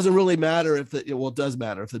 It doesn't really matter if it does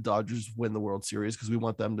matter if the Dodgers win the World Series, because we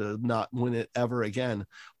want them to not win it ever again.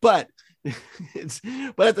 But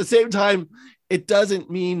but at the same time, it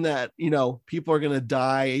doesn't mean that, you know, people are going to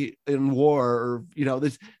die in war, or, you know,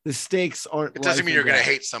 the stakes aren't. It doesn't mean you're going to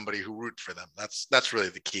hate somebody who root for them. That's really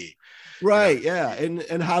the key. Right. You know? Yeah.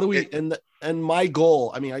 And how do we, and my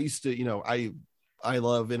goal, I mean, I used to, you know, I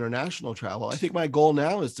love international travel. I think my goal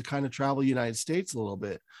now is to kind of travel the United States a little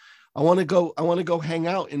bit. I want to go hang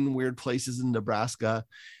out in weird places in Nebraska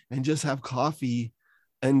and just have coffee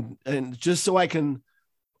and just so I can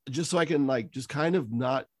like, just kind of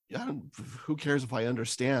not, who cares if I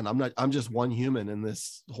understand? I'm just one human in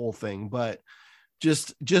this whole thing, but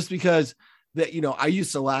just because that, you know, I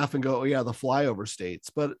used to laugh and go, oh yeah, the flyover states,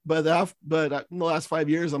 but in the last 5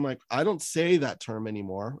 years, I'm like, I don't say that term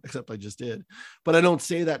anymore, except I just did, but I don't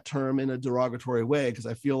say that term in a derogatory way, because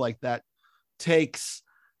I feel like that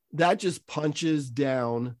just punches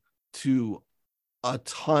down to a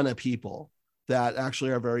ton of people that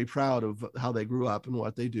actually are very proud of how they grew up and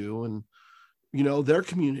what they do, and, you know, their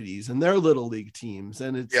communities and their little league teams.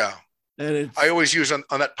 And I always use on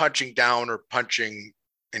that punching down or punching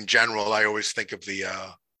in general, I always think of the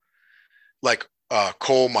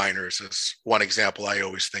coal miners as one example. I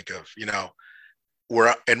always think of, you know,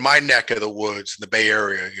 where in my neck of the woods in the Bay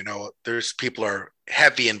Area, you know, there's people are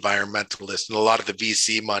heavy environmentalists, and a lot of the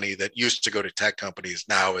VC money that used to go to tech companies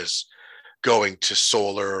now is going to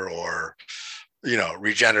solar or, you know,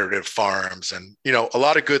 regenerative farms, and, you know, a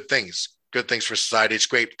lot of good things for society. It's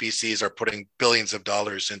great. VCs are putting billions of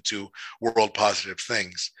dollars into world positive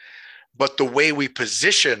things, but the way we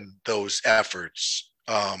position those efforts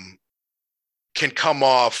can come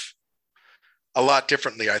off a lot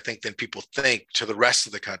differently, I think, than people think to the rest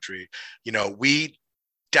of the country. You know, we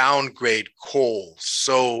downgrade coal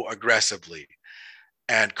so aggressively,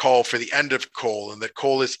 and call for the end of coal and that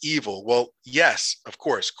coal is evil. Well, yes, of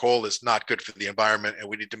course, coal is not good for the environment, and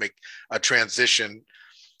we need to make a transition,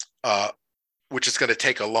 which is going to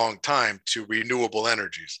take a long time, to renewable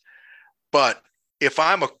energies. But if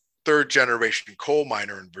I'm a third generation coal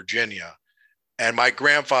miner in Virginia, and my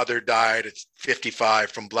grandfather died at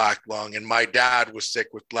 55 from black lung, and my dad was sick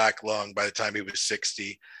with black lung by the time he was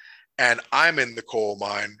 60, and I'm in the coal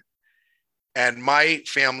mine, and my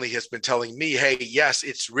family has been telling me, hey, yes,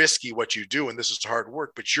 it's risky what you do, and this is hard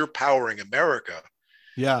work, but you're powering America.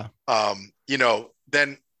 Yeah.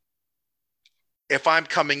 Then if I'm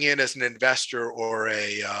coming in as an investor or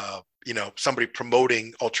somebody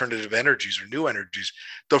promoting alternative energies or new energies,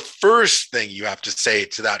 the first thing you have to say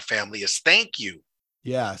to that family is thank you.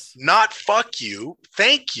 Yes. Not fuck you,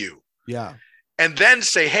 thank you. Yeah. And then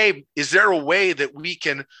say, hey, is there a way that we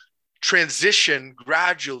can transition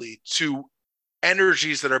gradually to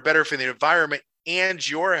energies that are better for the environment and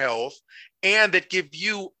your health, and that give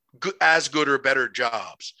you as good or better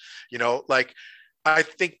jobs? Like, I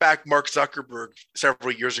think back, Mark Zuckerberg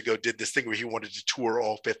several years ago did this thing where he wanted to tour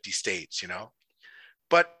all 50 states,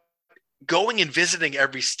 but going and visiting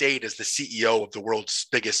every state as the CEO of the world's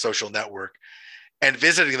biggest social network and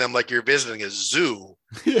visiting them like you're visiting a zoo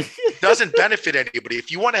doesn't benefit anybody.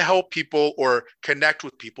 If you want to help people or connect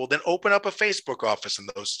with people, then open up a Facebook office in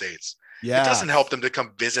those states. Yeah. It doesn't help them to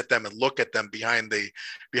come visit them and look at them behind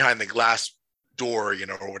the glass door,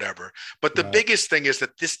 or whatever. But the biggest thing is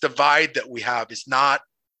that this divide that we have is not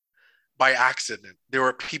by accident. There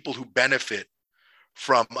are people who benefit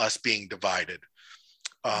from us being divided.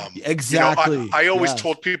 Exactly. I always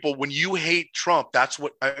told people, when you hate Trump,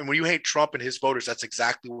 when you hate Trump and his voters, that's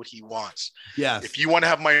exactly what he wants. Yes. If you want to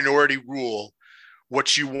have minority rule,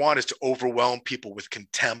 what you want is to overwhelm people with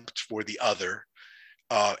contempt for the other,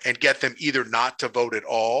 and get them either not to vote at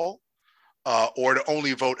all, or to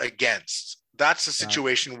only vote against. That's a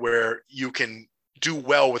situation where you can do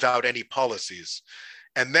well without any policies,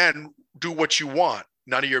 and then do what you want.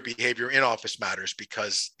 None of your behavior in office matters,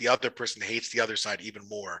 because the other person hates the other side even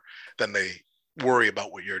more than they worry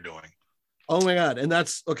about what you're doing. Oh my God. And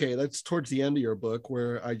that's towards the end of your book,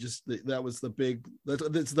 where that's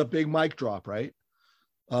the big mic drop, right?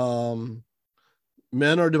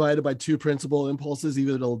 Men are divided by two principal impulses,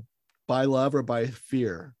 either by love or by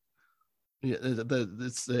fear.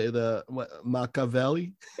 It's the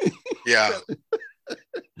Machiavelli. Yeah.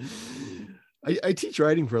 I teach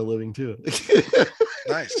writing for a living too.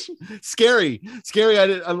 Nice. Scary. I'm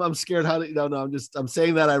scared I'm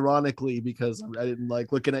saying that ironically, because I didn't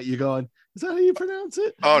like looking at you going, is that how you pronounce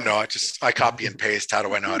it? Oh no, I copy and paste. How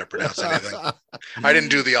do I know how to pronounce anything? I didn't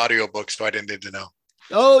do the audiobook, so I didn't need to know.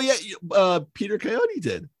 Oh yeah. Peter Coyote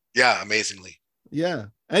did. Yeah. Amazingly. Yeah.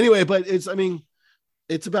 Anyway, but it's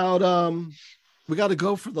about, we got to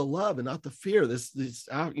go for the love and not the fear. This it's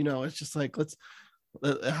just like,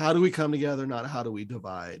 how do we come together? Not how do we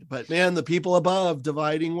divide? But man, the people above,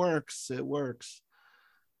 dividing works. It works.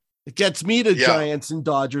 It gets me to Giants and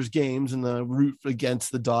Dodgers games and the root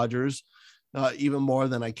against the Dodgers, even more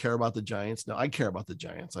than I care about the Giants. No, I care about the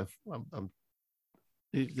Giants.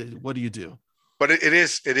 What do you do? But it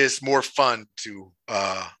is more fun to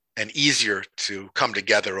and easier to come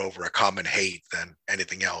together over a common hate than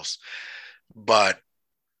anything else. But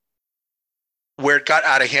where it got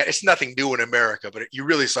out of hand, it's nothing new in America, but you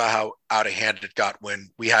really saw how out of hand it got when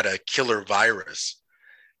we had a killer virus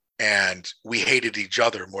and we hated each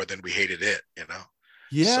other more than we hated it,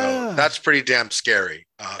 Yeah. So that's pretty damn scary.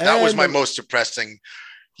 That was my most depressing.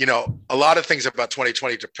 A lot of things about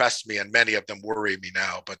 2020 depressed me, and many of them worry me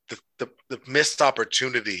now, but the missed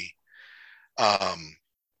opportunity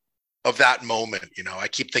of that moment, I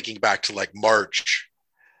keep thinking back to like March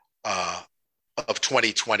of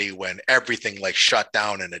 2020, when everything like shut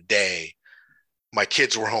down in a day. My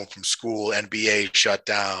kids were home from school, NBA shut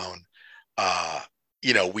down.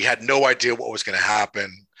 We had no idea what was going to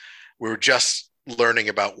happen. We were just learning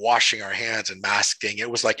about washing our hands and masking. It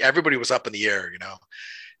was like everybody was up in the air,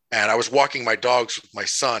 And I was walking my dogs with my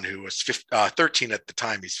son, who was 13 at the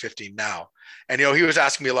time. He's 15 now. And, he was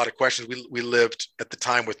asking me a lot of questions. We lived at the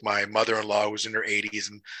time with my mother-in-law, who was in her 80s,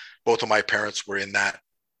 and both of my parents were in that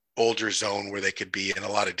older zone where they could be in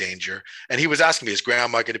a lot of danger. And he was asking me, is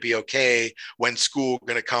grandma going to be okay? When's school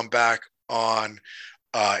going to come back on?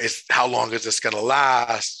 How long is this going to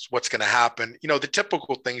last? What's going to happen? The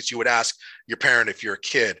typical things you would ask your parent if you're a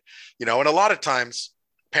kid, and a lot of times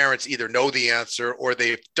parents either know the answer or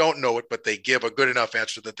they don't know it, but they give a good enough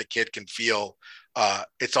answer that the kid can feel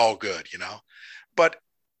it's all good, But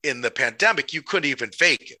in the pandemic, you couldn't even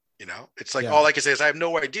fake it. It's like, Yeah. all I can say is I have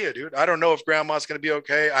no idea, dude. I don't know if grandma's going to be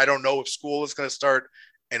okay. I don't know if school is going to start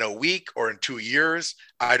in a week or in 2 years.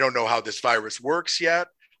 I don't know how this virus works yet.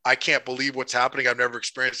 I can't believe what's happening. I've never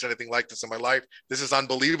experienced anything like this in my life. This is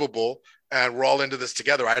unbelievable. And we're all into this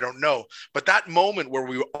together. I don't know. But that moment where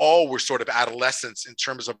we all were sort of adolescents in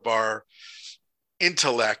terms of our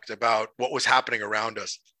intellect about what was happening around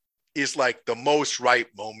us is like the most ripe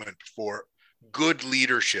moment for good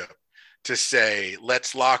leadership to say,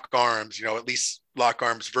 let's lock arms, at least lock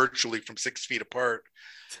arms virtually from 6 feet apart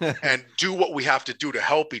and do what we have to do to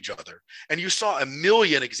help each other. And you saw a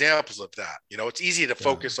million examples of that. It's easy to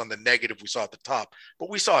focus on the negative we saw at the top, but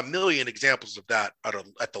we saw a million examples of that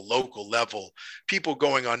at the local level. People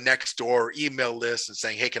going on Nextdoor email lists and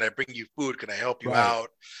saying, hey, can I bring you food? Can I help you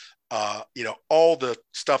out? All the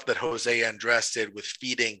stuff that Jose Andres did with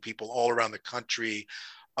feeding people all around the country,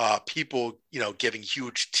 people, giving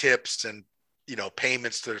huge tips and,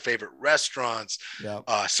 payments to their favorite restaurants,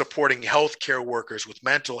 supporting healthcare workers with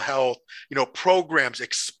mental health, programs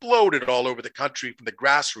exploded all over the country from the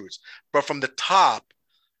grassroots, but from the top,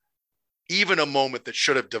 even a moment that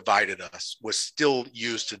should have divided us was still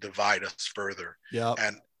used to divide us further. Yeah.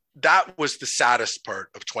 And that was the saddest part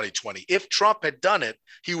of 2020. If Trump had done it,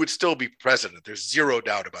 he would still be president. There's zero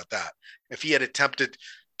doubt about that. If he had attempted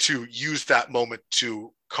to use that moment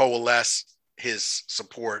to coalesce his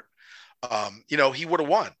support, he would have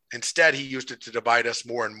won. Instead, he used it to divide us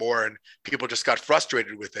more and more, and people just got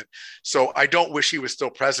frustrated with it. So I don't wish he was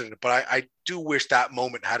still president, but I do wish that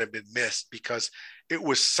moment hadn't been missed, because it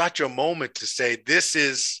was such a moment to say, this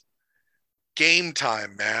is game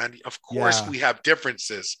time, man. Of course, we have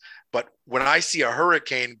differences, but when I see a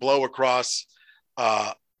hurricane blow across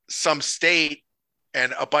some state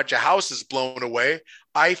and a bunch of houses blown away,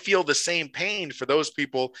 I feel the same pain for those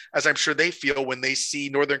people as I'm sure they feel when they see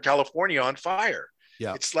Northern California on fire.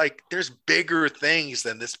 Yeah. It's like, there's bigger things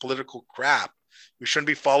than this political crap. We shouldn't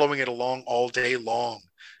be following it along all day long.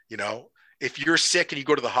 If you're sick and you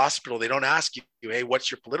go to the hospital, they don't ask you, hey, what's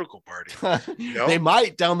your political party? They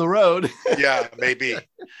might down the road. Yeah, maybe.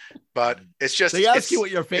 But it's just, they ask you what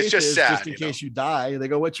your faith is, sad, just in case you die. They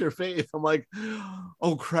go, what's your faith? I'm like,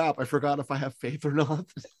 oh crap, I forgot if I have faith or not.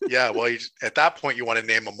 Yeah, well, at that point you want to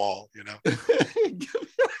name them all,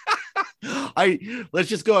 Let's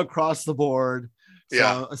just go across the board.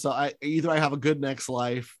 So I have a good next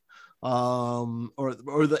life, or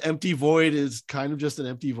the empty void is kind of just an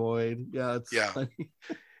empty void.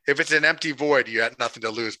 If it's an empty void, you had nothing to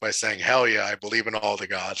lose by saying, hell yeah, I believe in all the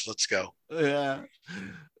gods, let's go. Yeah,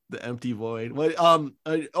 the empty void. What how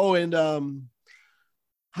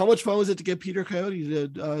much fun was it to get Peter Coyote to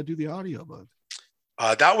do the audiobook?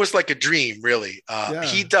 That was like a dream, really.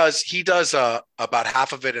 He does about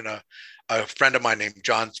half of it in a friend of mine named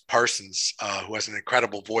John Parsons, who has an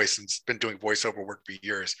incredible voice and has been doing voiceover work for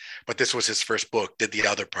years. But this was his first book, did the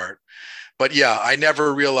other part. But yeah, I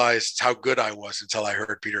never realized how good I was until I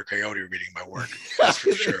heard Peter Coyote reading my work. That's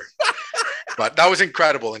for sure. But that was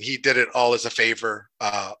incredible. And he did it all as a favor.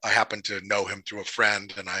 I happened to know him through a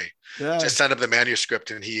friend, and I just sent him the manuscript,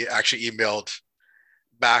 and he actually emailed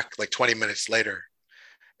back like 20 minutes later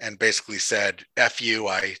and basically said, F you,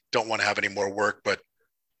 I don't want to have any more work, but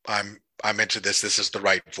I'm into this. This is the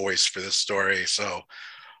right voice for this story. So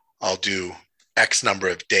I'll do X number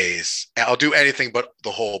of days. I'll do anything but the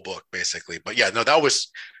whole book, basically. But yeah, no, that was,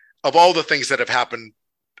 of all the things that have happened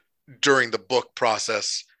during the book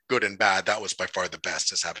process, good and bad, that was by far the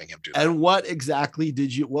best, is having him do that. And what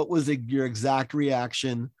was your exact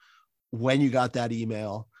reaction when you got that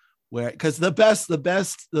email? Because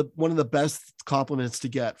one of the best compliments to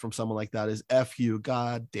get from someone like that is F you,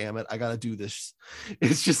 God damn it, I got to do this.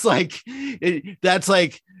 It's just like, that's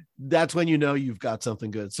when you've got something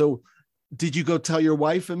good. So did you go tell your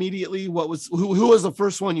wife immediately? Who was the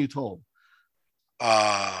first one you told?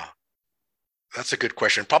 That's a good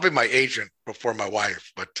question. Probably my agent before my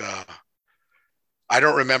wife, but I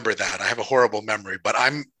don't remember that. I have a horrible memory, but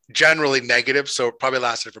I'm generally negative. So it probably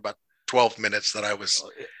lasted for about 12 minutes that I was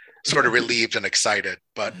sort of relieved and excited.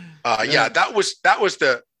 But that was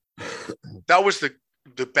the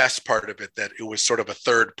best part of it, that it was sort of a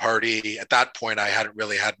third party. At that point, I hadn't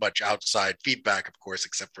really had much outside feedback, of course,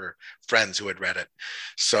 except for friends who had read it.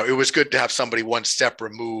 So it was good to have somebody one step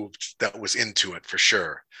removed that was into it, for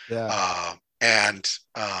sure. Yeah.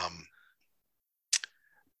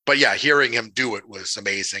 But yeah, hearing him do it was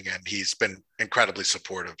amazing, and he's been incredibly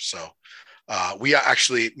supportive. So we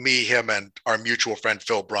actually, me, him, and our mutual friend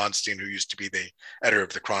Phil Bronstein, who used to be the editor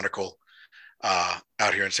of the Chronicle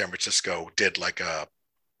out here in San Francisco, did like a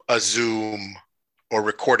Zoom or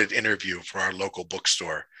recorded interview for our local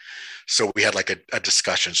bookstore. So we had like a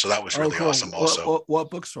discussion. So that was really cool. awesome. Also, what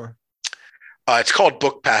bookstore? It's called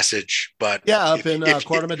Book Passage, but up in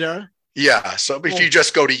Corte Madera. Yeah. So if you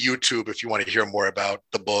just go to YouTube, if you want to hear more about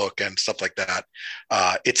the book and stuff like that,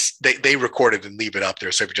 they record it and leave it up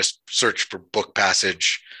there. So if you just search for Book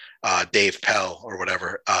Passage, Dave Pell or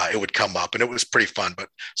whatever, it would come up, and it was pretty fun. But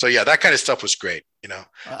so yeah, that kind of stuff was great.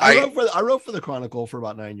 I wrote for the Chronicle for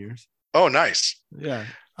about 9 years. Oh, nice. Yeah.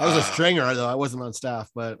 I was a stringer though. I wasn't on staff,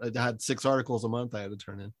 but I had 6 articles a month I had to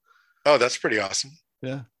turn in. Oh, that's pretty awesome.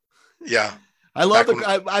 Yeah. Yeah. I love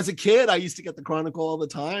as a kid, I used to get the Chronicle all the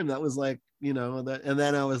time. That was like, and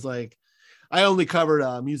then I was like, I only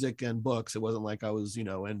covered music and books. It wasn't like I was,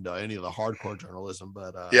 into any of the hardcore journalism,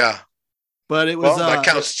 but yeah. But it was that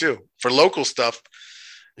counts too for local stuff.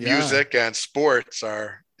 Yeah. Music and sports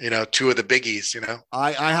are, two of the biggies.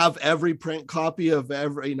 I have every print copy of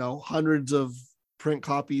hundreds of print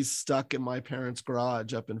copies stuck in my parents'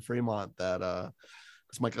 garage up in Fremont. That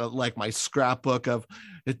it's like my scrapbook of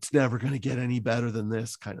it's never going to get any better than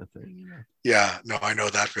this kind of thing. Yeah, no, I know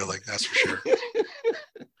that feeling. That's for sure.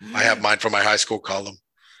 I have mine from my high school column.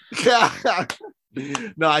 Yeah.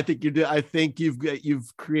 No, I think you do. I think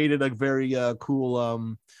you've created a very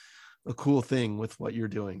cool thing with what you're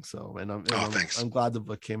doing. So, thanks. I'm glad the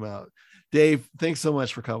book came out. Dave, thanks so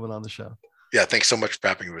much for coming on the show. Yeah, thanks so much for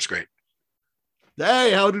having me. It was great.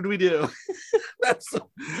 Hey, how did we do? That's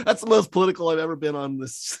the most political I've ever been on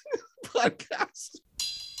this podcast.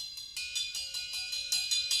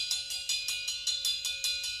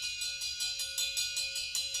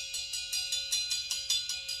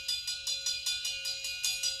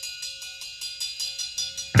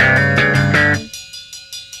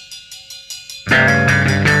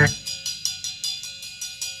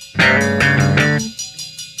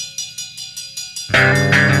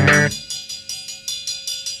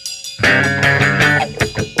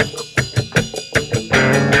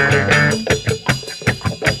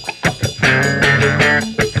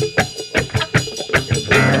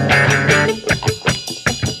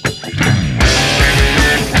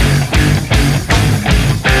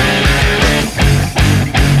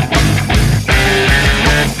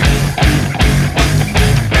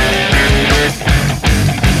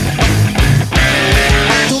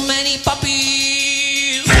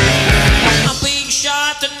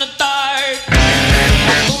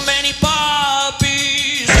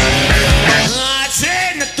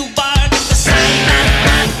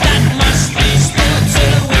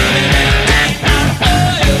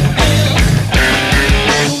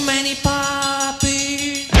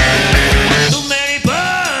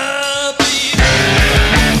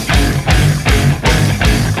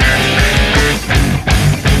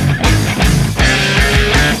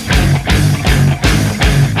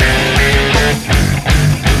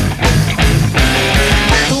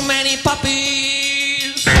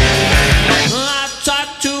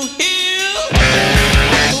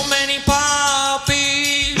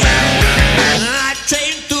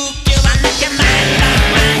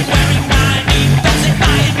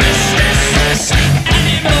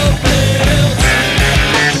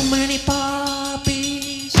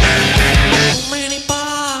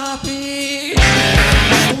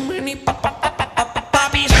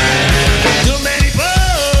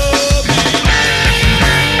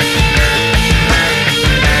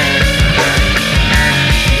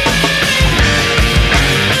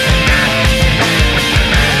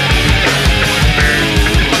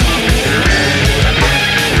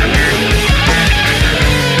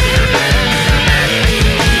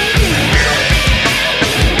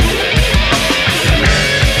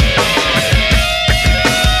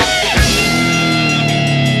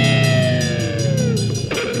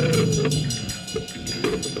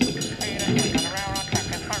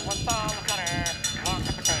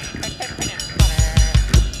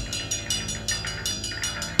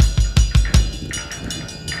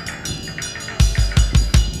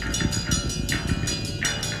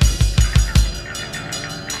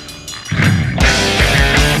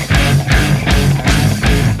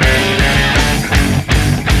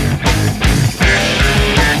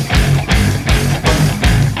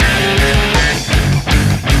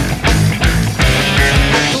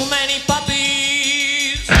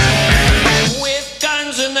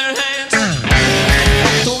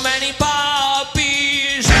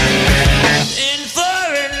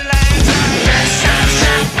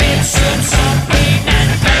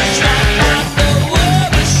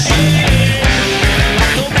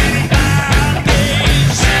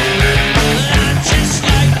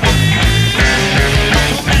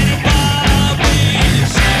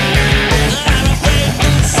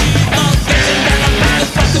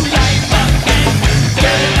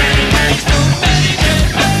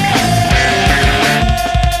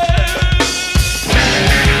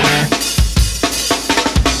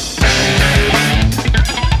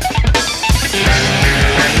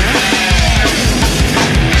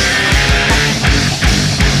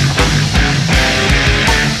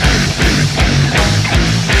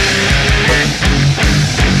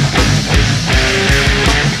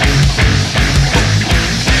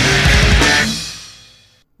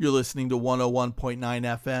 You're listening to 101.9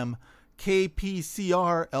 FM,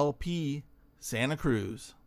 KPCR LP, Santa Cruz.